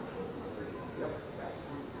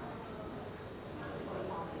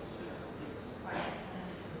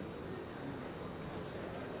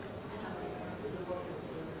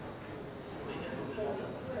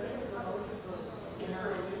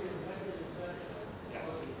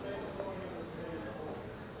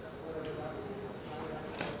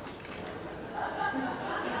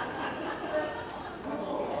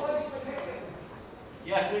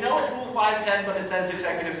 Yes, we know it's Rule 510, but it says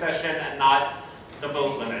executive session and not the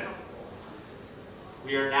vote limit.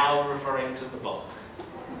 We are now referring to the vote.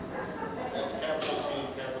 That's capital C,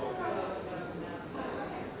 capital B.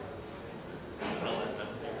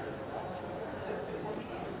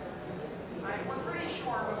 We're pretty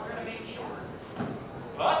sure, but we're going to make sure.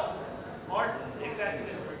 What? Martin,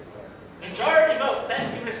 executive. Majority vote.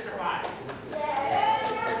 Thank you, Mr. Ryan.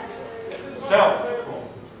 So,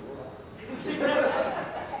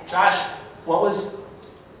 Josh, what was?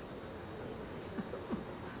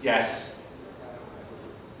 Yes.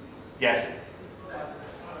 Yes.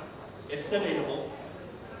 It's debatable.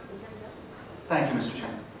 Thank you, Mr.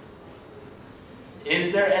 Chairman.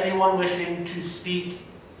 Is there anyone wishing to speak?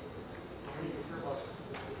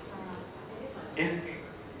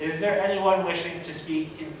 Is there anyone wishing to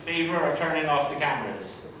speak in favor of turning off the cameras?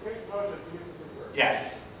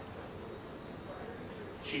 Yes.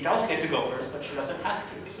 She does get to go first, but she doesn't have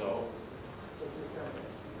to, so.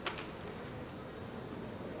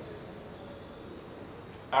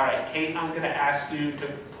 All right, Kate, I'm going to ask you to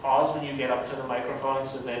pause when you get up to the microphone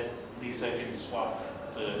so that Lisa can swap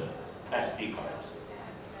the SD cards.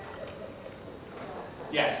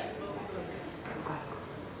 Yes.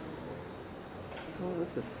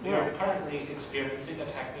 We are currently experiencing a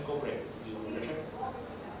technical break. You want to check?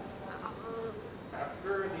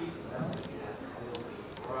 After the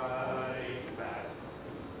right back.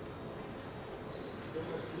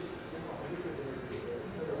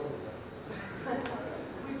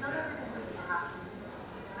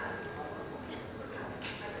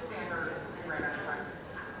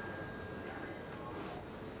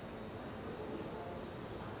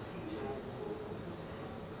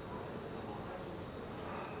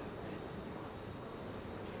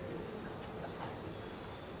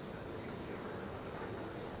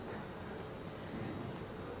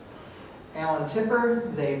 Alan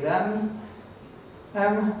Tipper, they, them.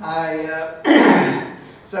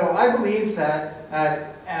 So I believe that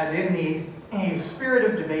in the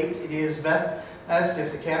spirit of debate, it is best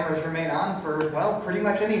if the cameras remain on for, well, pretty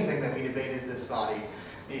much anything that we debated this body.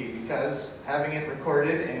 Because having it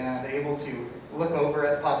recorded and able to look over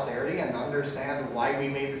at posterity and understand why we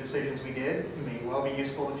made the decisions we did may well be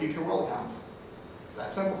useful to future Worldcons. It's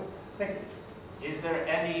that simple. Thank you. Is there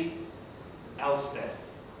any Elspeth?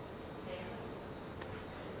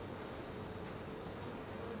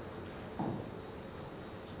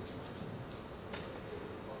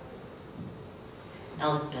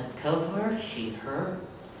 Elspeth Kovar, she, her.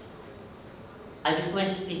 I was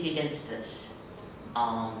going to speak against this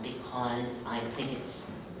because I think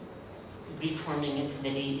reforming a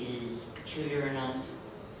committee is peculiar enough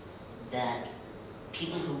that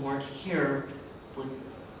people who weren't here would,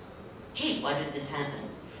 gee, why did this happen?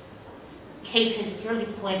 Kate has clearly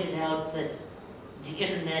pointed out that the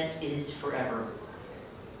internet is forever,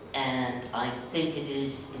 and I think it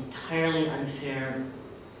is entirely unfair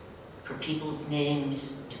for people's names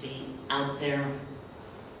to be out there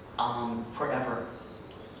forever.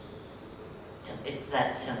 It's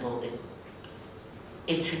that simple.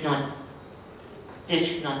 It should not, this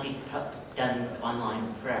should not be done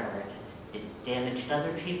online forever. It damaged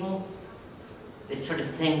other people. This sort of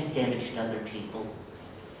thing's damaged other people.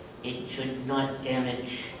 It should not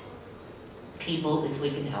damage people if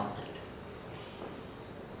we can help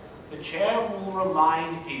it. The chair will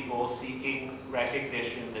remind people seeking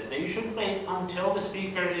recognition that they should wait until the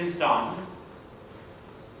speaker is done,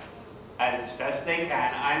 as best they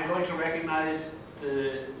can. I'm going to recognize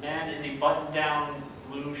the man in the button-down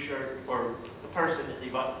blue shirt, or the person in the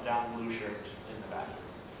button-down blue shirt in the back.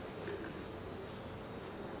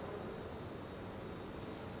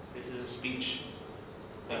 This is a speech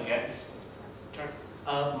against.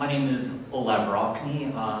 My name is Olav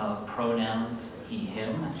Rockney, pronouns he,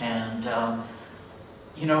 him, and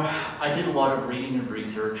you know, I did a lot of reading and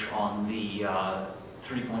research on the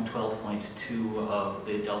 3.12.2 of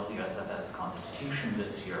the WSFS Constitution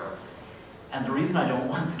this year, and the reason I don't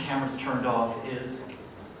want the cameras turned off is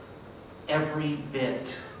every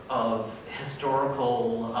bit of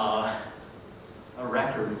historical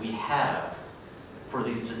record we have for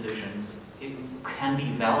these decisions, it can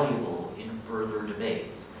be valuable in further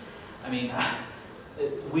debates. I mean,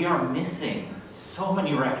 we are missing so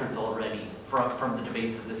many records already from the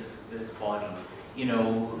debates of this body. You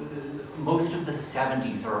know, most of the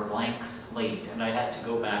 70s are a blank slate, and I had to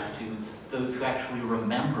go back to those who actually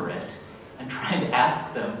remember it and try to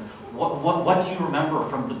ask them, what do you remember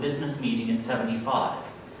from the business meeting in 75?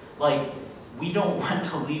 Like, we don't want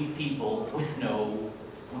to leave people with no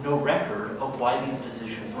record of why these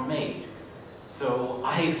decisions were made. So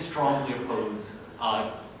I strongly oppose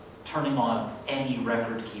turning on any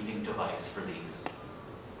record-keeping device for these.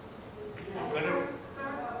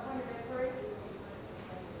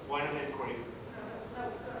 Point of inquiry.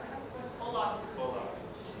 Hold on. Hold on.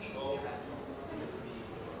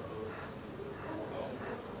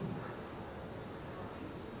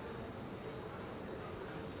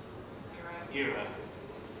 Ira.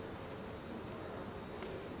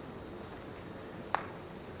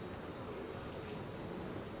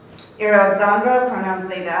 Alexandra, pronouns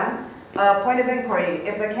they, them. Point of inquiry,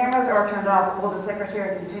 if the cameras are turned off, will the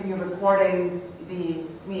secretary continue recording the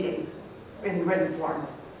meeting in written form?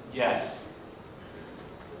 Yes.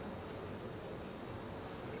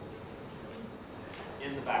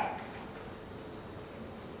 In the back.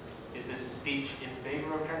 Is this a speech in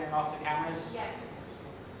favor of turning off the cameras? Yes.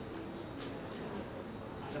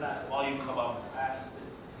 I'm gonna, while you come up, ask.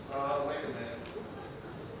 Wait a minute.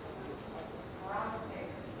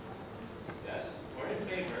 Yes, we're in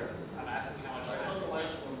favor. I'm asking how much. I thought the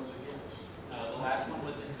last one was against. No, the last one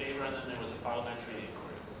was in favor, and then there was a parliamentary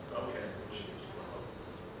inquiry. Okay.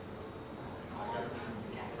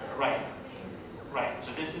 Right. Right.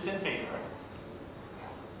 So this is in favor.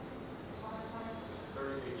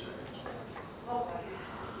 38 seconds.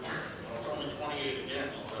 It's only 28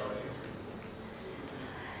 against, so.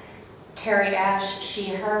 Terry Ash, she,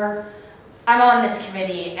 her. I'm on this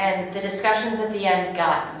committee, and the discussions at the end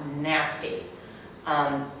got nasty.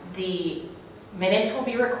 The minutes will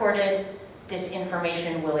be recorded. This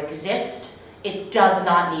information will exist. It does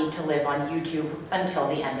not need to live on YouTube until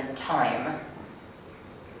the end of time.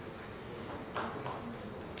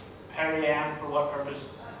 Perry Ann, for what purpose?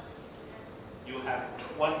 You have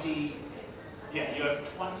 20, yeah, you have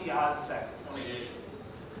 20 odd seconds. 28.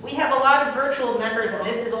 We have a lot of virtual members, and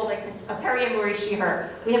this is all they can, Perry and Marie, she, her.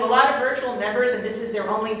 We have a lot of virtual members, and this is their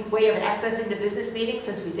only way of accessing the business meeting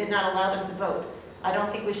since we did not allow them to vote. I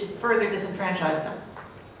don't think we should further disenfranchise them.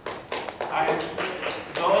 I'm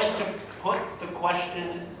going to put the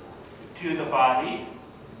question to the body.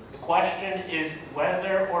 The question is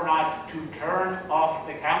whether or not to turn off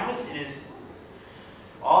the cameras. It is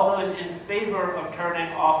all those in favor of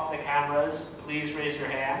turning off the cameras, please raise your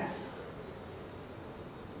hands.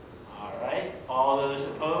 All right, all those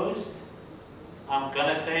opposed? I'm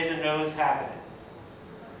gonna say the noes have it.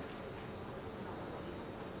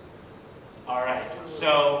 All right,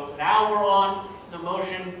 so now we're on the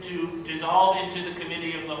motion to dissolve into the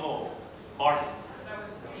committee of the whole. Martin?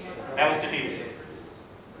 That was defeated.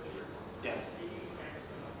 Yes.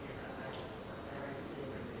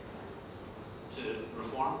 To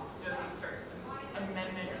reform?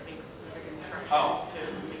 Amendment to make specific instructions Oh. to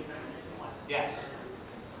make them. Yes.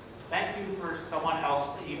 Thank you for someone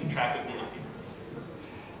else keeping track of the other people.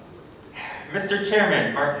 Mr.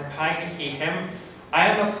 Chairman, Martin Pine, he, him. I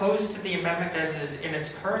am opposed to the amendment as is in its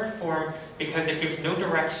current form because it gives no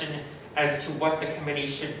direction as to what the committee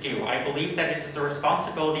should do. I believe that it is the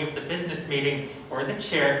responsibility of the business meeting or the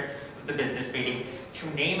chair of the business meeting to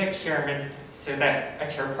name a chairman so that a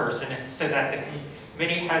chairperson so that the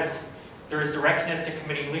committee there is direction as to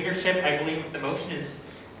committee leadership. I believe if the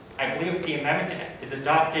if the amendment is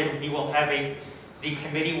adopted, we will have the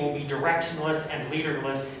committee will be directionless and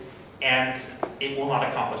leaderless, and it will not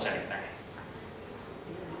accomplish anything.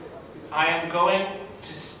 I am going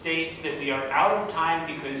to state that we are out of time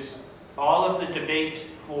because all of the debate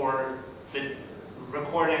for the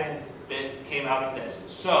recording bit came out of this.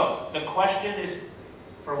 So the question is,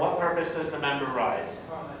 for what purpose does the member rise?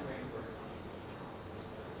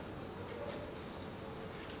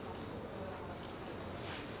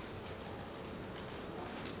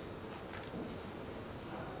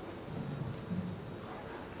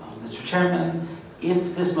 Mr. Chairman,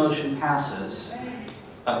 if this motion passes,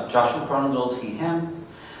 Joshua Cronengold, he, him.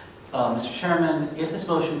 Mr. Chairman, if this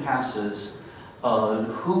motion passes,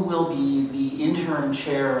 who will be the interim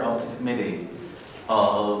chair of the committee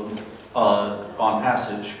on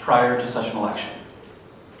passage prior to such an election?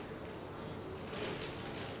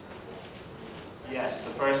 Yes,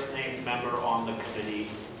 the first named member on the committee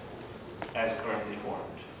as currently formed.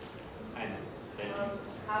 And then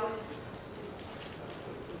How is,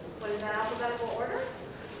 what is that, alphabetical order?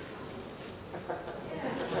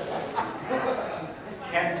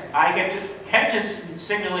 Kent is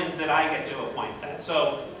signaling that I get to appoint that.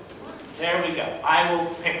 So there we go. I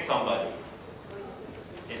will pick somebody.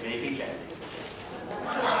 It may be Jesse.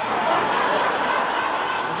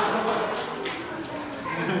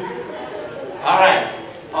 All right.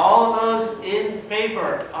 All of those in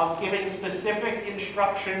favor of giving specific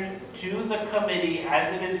instruction to the committee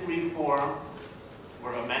as it is reformed,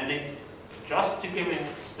 we're amending just to giving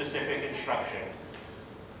specific instruction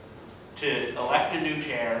to elect a new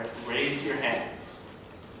chair, raise your hands.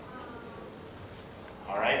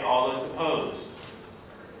 All right, all those opposed?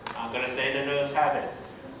 I'm going to say the noes have it.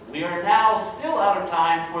 We are now still out of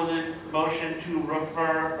time for the motion to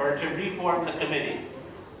refer or to reform the committee.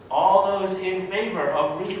 All those in favor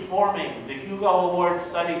of reforming the Hugo Awards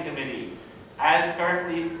Study Committee as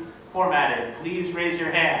currently formatted, please raise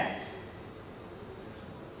your hands.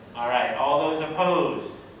 All right, all those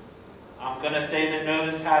opposed? I'm going to say the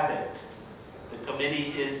noes have it. The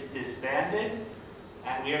committee is disbanded,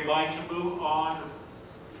 and we are going to move on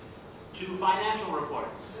to financial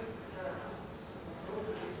reports.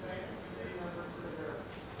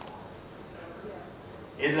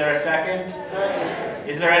 Is there a second? Second.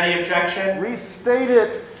 Is there any objection? Restate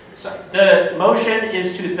it. So the motion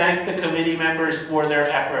is to thank the committee members for their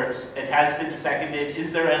efforts. It has been seconded.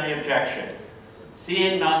 Is there any objection?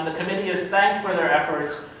 Seeing none, the committee is thanked for their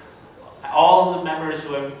efforts, all of the members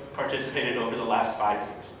who have participated over the last 5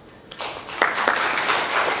 years.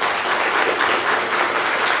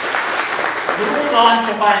 Moving on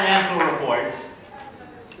to financial reports.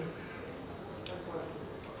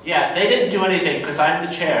 Yeah, they didn't do anything because I'm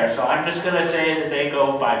the chair, so I'm just going to say that they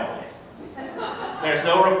go bye-bye. There's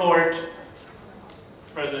no report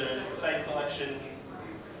for the site selection.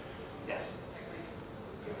 Yes.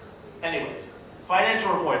 Anyways,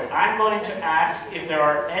 financial reports. I'm going to ask if there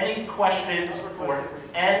are any questions for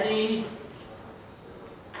any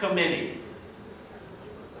committee.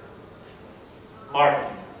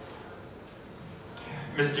 Martin.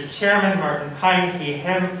 Mr. Chairman, Martin Pine, he,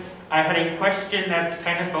 him. I had a question that's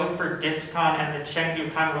kind of both for Discon and the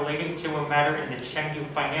Chengdu-Con relating to a matter in the Chengdu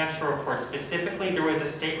financial report. Specifically, there was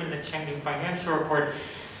a statement in the Chengdu financial report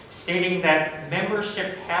stating that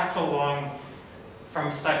membership pass-along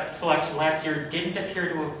from selection last year didn't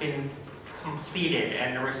appear to have been completed,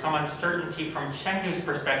 and there was some uncertainty from Chengdu's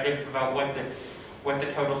perspective about what the what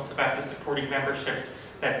the totals about the supporting memberships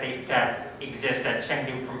that exist at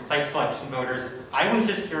Chengdu from site selection voters. I was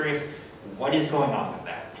just curious, what is going on with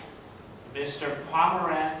that? Mr.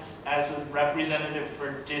 Pomerantz, as a representative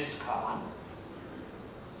for Discon,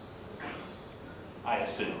 I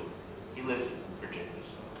assume, he lives in Virginia.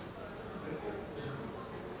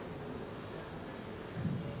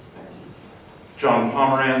 John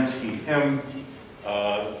Pomerantz, he, him,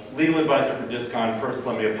 legal advisor for Discon. First,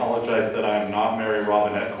 let me apologize that I am not Mary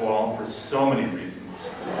Robinette Coal for so many reasons.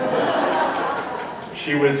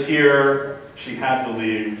 She was here, she had to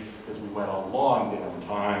leave because we went a long damn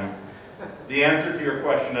time. The answer to your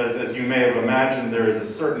question is, as you may have imagined, there is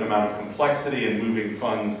a certain amount of complexity in moving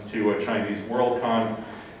funds to a Chinese Worldcon.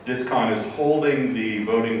 Discon is holding the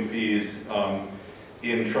voting fees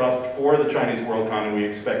in trust for the Chinese Worldcon, and we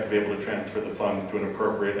expect to be able to transfer the funds to an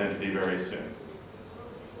appropriate entity very soon.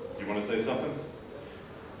 Do you want to say something?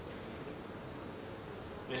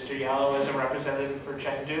 Mr. Yellow is a representative for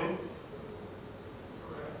Chengdu.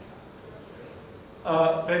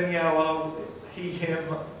 Ben Yellow, he, him,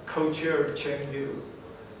 co-chair of Chengdu.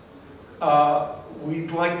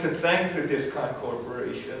 We'd like to thank the Discon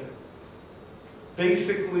Corporation.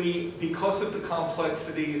 Basically, because of the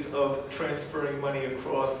complexities of transferring money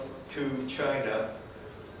across to China,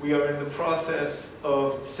 we are in the process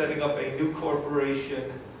of setting up a new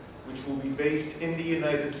corporation which will be based in the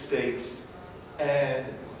United States and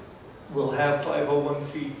will have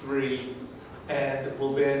 501c3 and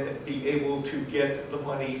will then be able to get the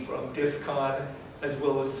money from Discon as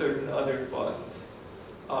well as certain other funds.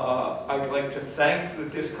 I'd like to thank the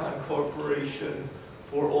Discon Corporation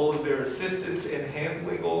for all of their assistance in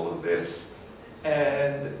handling all of this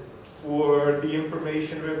and for the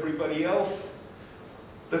information of everybody else.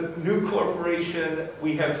 The new corporation,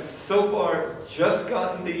 we have so far just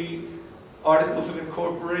gotten the articles of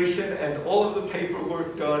incorporation and all of the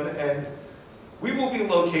paperwork done, and we will be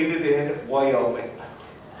located in Wyoming.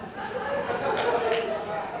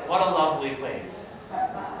 What a lovely place.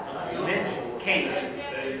 Kate.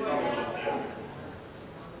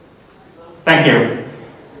 Thank you.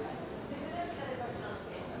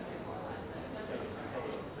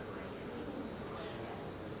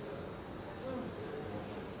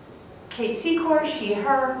 Kate Secor, she,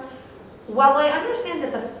 her. While I understand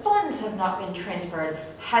that the funds have not been transferred,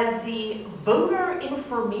 has the voter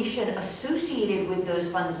information associated with those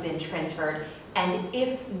funds been transferred? And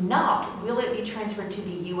if not, will it be transferred to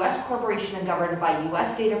the U.S. corporation and governed by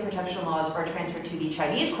U.S. data protection laws, or transferred to the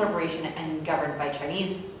Chinese corporation and governed by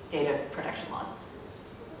Chinese data protection laws?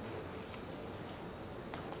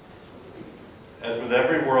 As with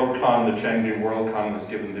every Worldcon, the Chengdu Worldcon was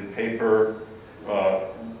given the paper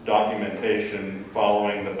documentation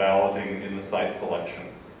following the balloting in the site selection.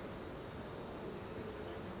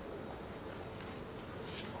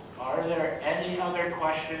 Are there any other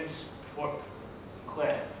questions for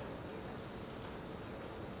Cliff?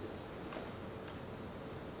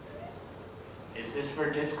 Is this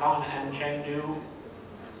for Discon and Chengdu?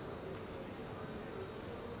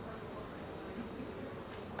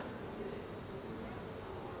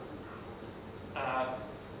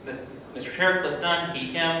 Mr. Chair, Cliff Dunn,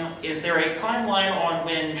 he, him. Is there a timeline on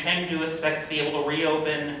when Chengdu expects to be able to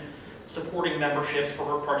reopen supporting memberships for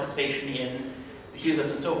her participation in the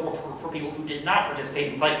Hugas and so forth for people who did not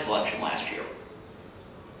participate in site selection last year?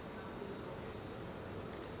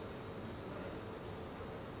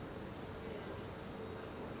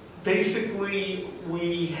 Basically,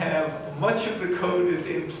 we have much of the code is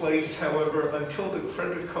in place. However, until the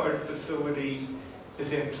credit card facility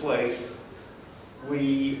is in place,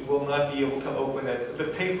 we will not be able to open it. The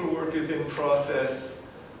paperwork is in process.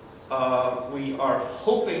 We are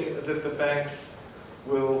hoping that the banks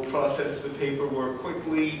will process the paperwork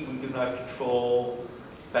quickly. We do not control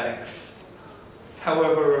banks.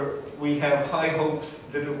 However, we have high hopes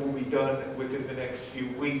that it will be done within the next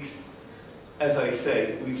few weeks. As I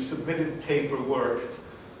say, we've submitted paperwork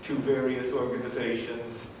to various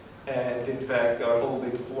organizations and in fact are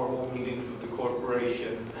holding formal meetings of the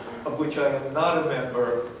corporation, of which I am not a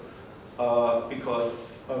member because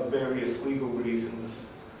of various legal reasons.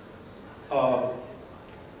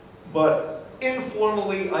 But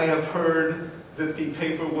informally, I have heard that the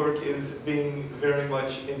paperwork is being very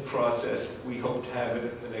much in process. We hope to have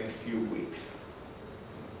it in the next few weeks.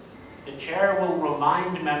 The chair will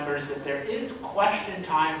remind members that there is question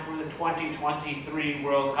time for the 2023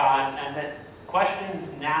 Worldcon, and that questions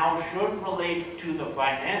now should relate to the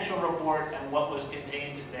financial report and what was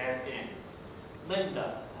contained therein.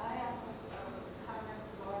 Linda. I have a comment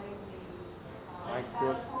regarding the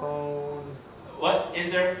microphone. What,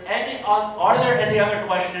 is there any, are there any other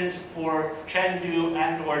questions for Chengdu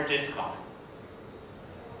and or Discon?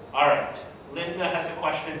 All right, Linda has a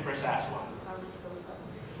question for Sasquan.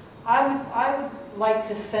 I would like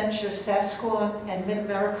to censure Sasquan and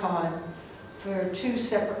Mid-American for two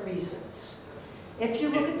separate reasons. If you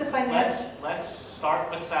look at the financial... Let's start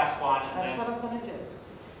with Sasquan and That's then... what I'm going to do.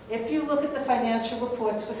 If you look at the financial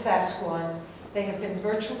reports for Sasquan, they have been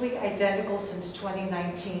virtually identical since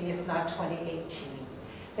 2019, if not 2018.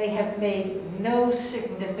 They have made no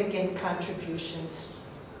significant contributions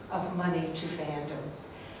of money to fandom.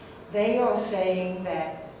 They are saying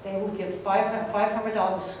that they will give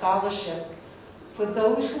 $500 scholarship for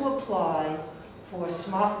those who apply for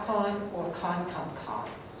SMOFCon or CONCOMCon.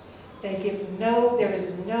 They give no, there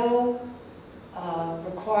is no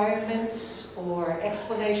requirements or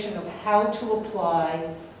explanation of how to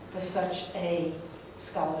apply for such a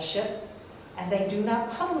scholarship, and they do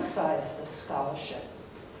not publicize this scholarship.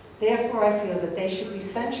 Therefore, I feel that they should be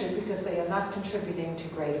censured because they are not contributing to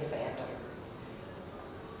greater fandom.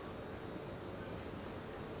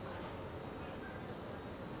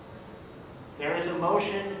 There is a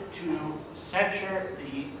motion to censure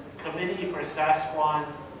the committee for Sasquan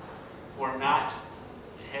for not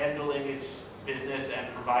handling its business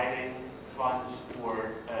and providing funds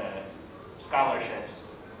for scholarships.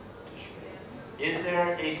 Is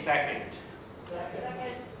there a second?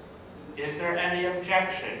 Second. Is there any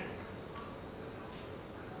objection?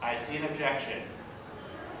 I see an objection.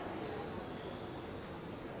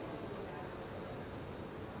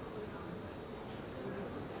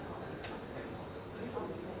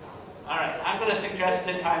 All right, I'm going to suggest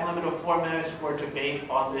a time limit of 4 minutes for debate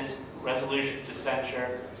on this resolution to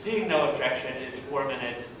censure. Seeing no objection is 4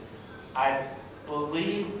 minutes. I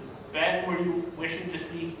believe, Ben, were you wishing to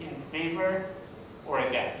speak in favor or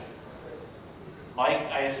against? Mike,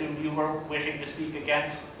 I assume you were wishing to speak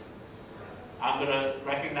against? I'm going to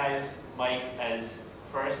recognize Mike as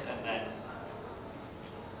first and then...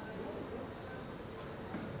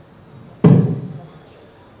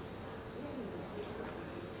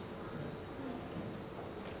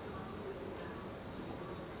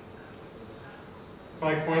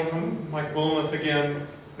 Mike Wilmuth again,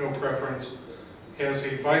 no preference. As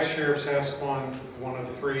a vice chair of Sasquan, one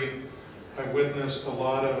of three, I witnessed a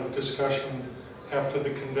lot of discussion after the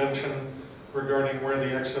convention regarding where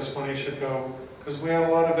the excess money should go, because we had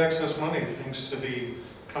a lot of excess money thanks to the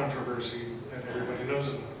controversy that everybody knows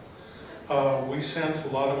about. We sent a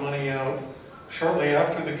lot of money out shortly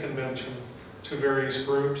after the convention to various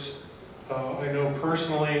groups. I know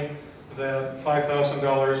personally that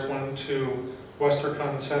 $5,000 went to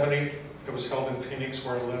WesternCon 70. It was held in Phoenix,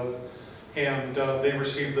 where I live, and they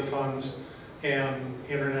received the funds. And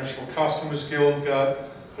International Costumes Guild got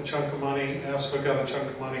a chunk of money, ASPA got a chunk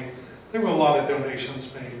of money. There were a lot of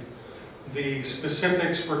donations made. The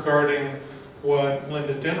specifics regarding what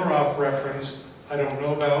Linda Dinneroff referenced, I don't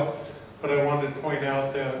know about, but I wanted to point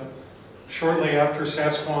out that shortly after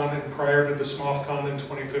Sasquan and prior to the SMOFCon in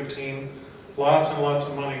 2015, lots and lots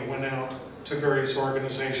of money went out to various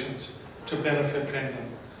organizations to benefit fandom.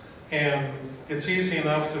 And it's easy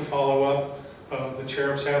enough to follow up. The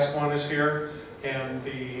chair of Sasquan is here, and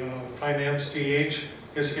the finance DH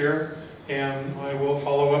is here, and I will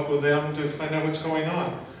follow up with them to find out what's going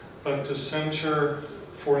on. But to censure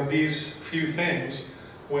for these few things,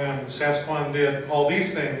 when Sasquan did all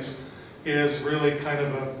these things, is really kind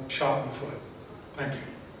of a shot in the foot. Thank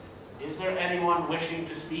you. Is there anyone wishing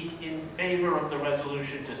to speak in favor of the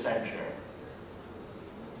resolution to censure?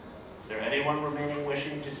 Is there anyone remaining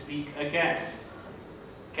wishing to speak against?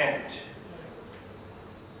 Kent.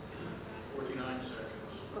 49 seconds.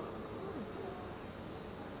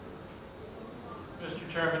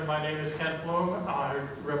 Mr. Chairman, my name is Kent Bloom. I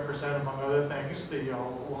represent, among other things, the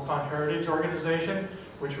Worldcon Heritage Organization,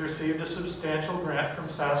 which received a substantial grant from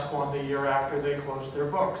Sasquan the year after they closed their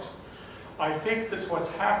books. I think that what's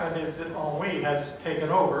happened is that Ennui has taken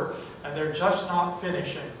over, and they're just not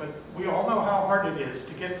finishing. But we all know how hard it is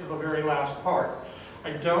to get to the very last part.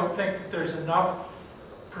 I don't think that there's enough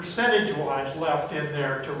percentage-wise left in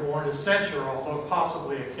there to warrant a censure, although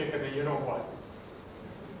possibly a kick in the you-know-what.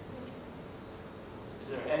 Is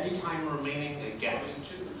there any time remaining against?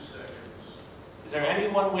 22 seconds. Is there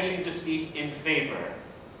anyone wishing to speak in favor?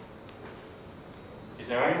 Is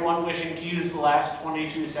there anyone wishing to use the last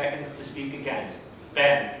 22 seconds to speak against?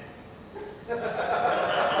 Ben. Ben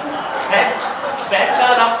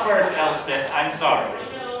got up first, Elspeth. I'm sorry.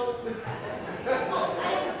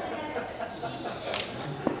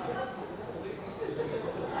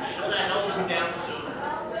 Should have held him down sooner.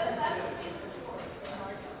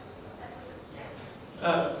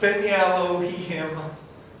 Benyalo, he, him.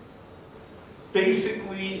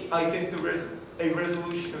 Basically, I think a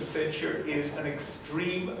resolution of censure is an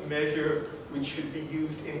extreme measure which should be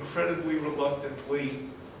used incredibly reluctantly.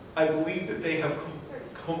 I believe that they have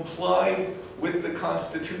complied with the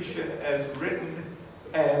Constitution as written,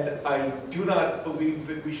 and I do not believe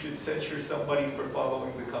that we should censure somebody for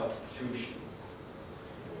following the Constitution.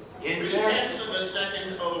 Three tenths of a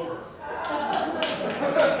second over.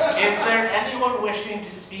 Is there anyone wishing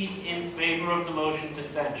to speak in favor of the motion to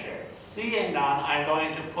censure? Seeing none, I'm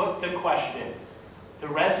going to put the question. The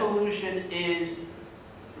resolution is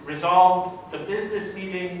resolved, the business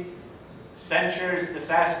meeting censures the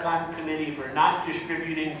SASCON committee for not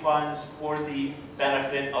distributing funds for the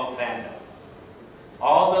benefit of fandom.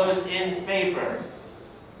 All those in favor,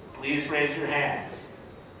 please raise your hands.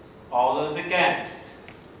 All those against?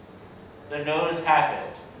 The noes have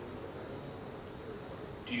it.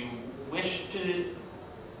 Do you wish to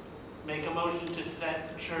make a motion to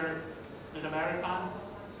censure Mid-American?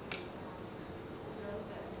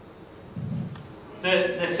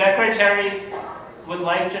 The secretary would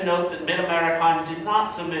like to note that Mid-American did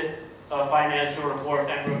not submit a financial report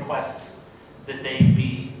and requests that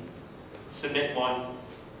they submit one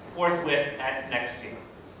forthwith at next year.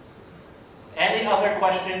 Any other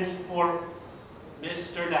questions for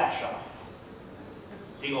Mr. Dashoff?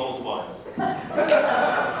 The old one.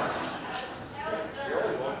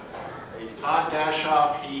 Todd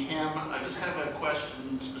Dashoff, he, him. I just have a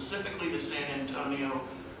question specifically to San Antonio,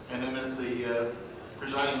 and then if the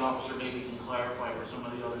presiding officer maybe can clarify for some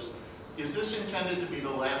of the others. Is this intended to be the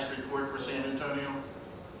last report for San Antonio?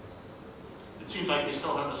 It seems like they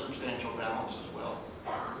still have a substantial balance as well.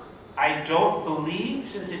 I don't believe,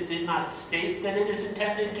 since it did not state that it is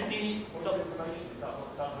intended to be.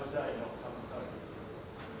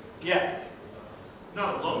 Yeah.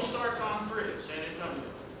 No, Lone Star Con 3, San Antonio.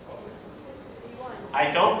 I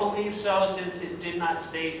don't believe so, since it did not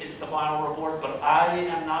state it's the final report, but I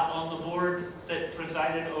am not on the board that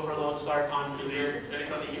presided over Lone Star Con 3. Is there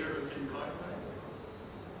anybody here who can clarify?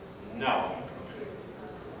 No.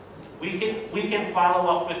 We can follow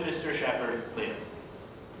up with Mr. Shepard later.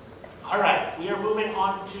 All right, we are moving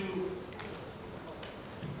on to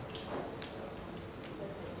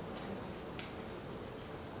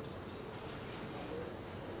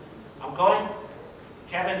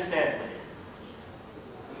Kevin Stanley.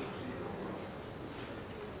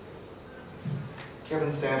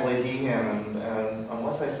 Kevin Stanley, he, him, and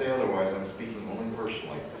unless I say otherwise, I'm speaking only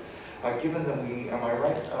personally. Given that we, am I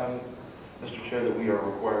right, Mr. Chair, that we are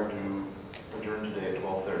required to adjourn today at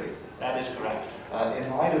 12:30? That is correct.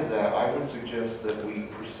 In light of that, I would suggest that we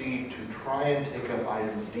proceed to try and take up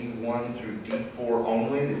items D1 through D4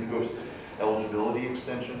 only, the Hugo eligibility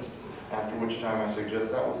extensions, after which time I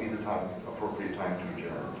suggest that would be the appropriate time to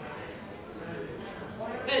adjourn.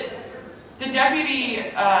 The deputy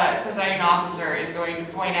presiding officer is going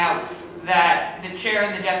to point out that the chair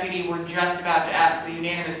and the deputy were just about to ask the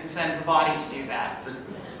unanimous consent of the body to do that.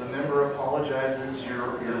 The member apologizes.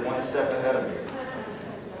 You're one step ahead of me.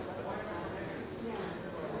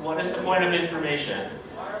 What is the point of information?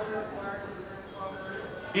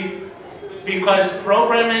 Because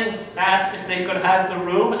programming asked if they could have the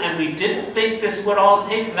room, and we didn't think this would all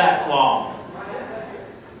take that long.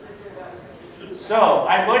 So,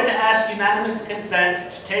 I'm going to ask unanimous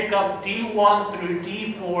consent to take up D1 through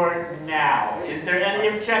D4 now. Is there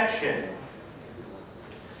any objection?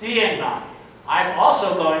 Seeing none, I'm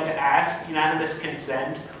also going to ask unanimous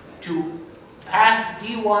consent to pass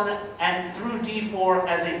D1 and through D4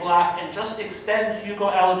 as a block and just extend Hugo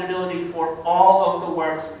eligibility for all of the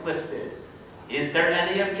works listed. Is there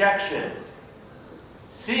any objection?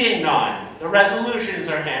 Seeing none, the resolutions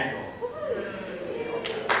are handled.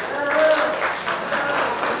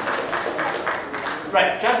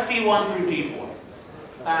 Right, just D1 through D4.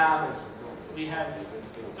 We have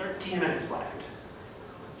 13 minutes left.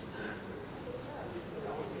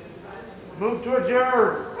 Move to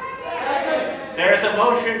adjourn. There is a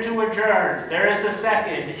motion to adjourn. There is a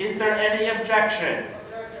second. Is there any objection?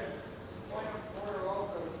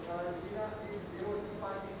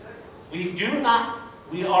 We do not.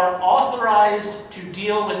 We are authorized to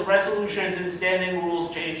deal with resolutions and standing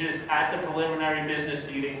rules changes at the preliminary business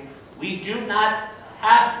meeting. We do not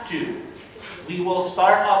have to. We will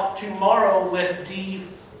start up tomorrow with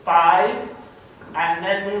D5 and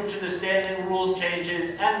then move to the standing rules changes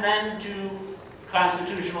and then to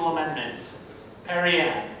constitutional amendments. Perry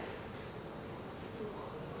Ann.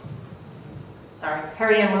 Sorry,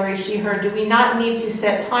 Perry Ann Marie, she, her. Do we not need to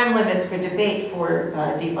set time limits for debate for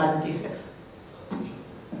D5 and D6?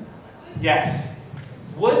 Yes.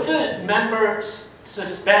 Would the members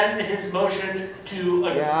suspend his motion to...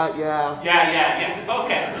 Yeah,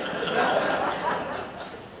 okay.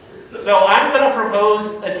 So I'm going to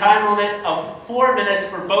propose a time limit of 4 minutes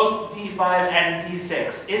for both D5 and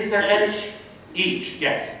D6. Is there any... Each,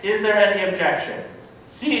 yes. Is there any objection?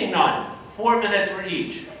 Seeing none, 4 minutes for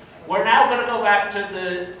each. We're now going to go back to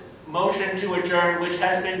the motion to adjourn, which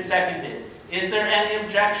has been seconded. Is there any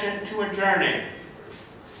objection to adjourning?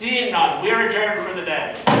 Seeing none, we are adjourned for the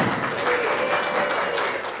day.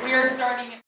 We are starting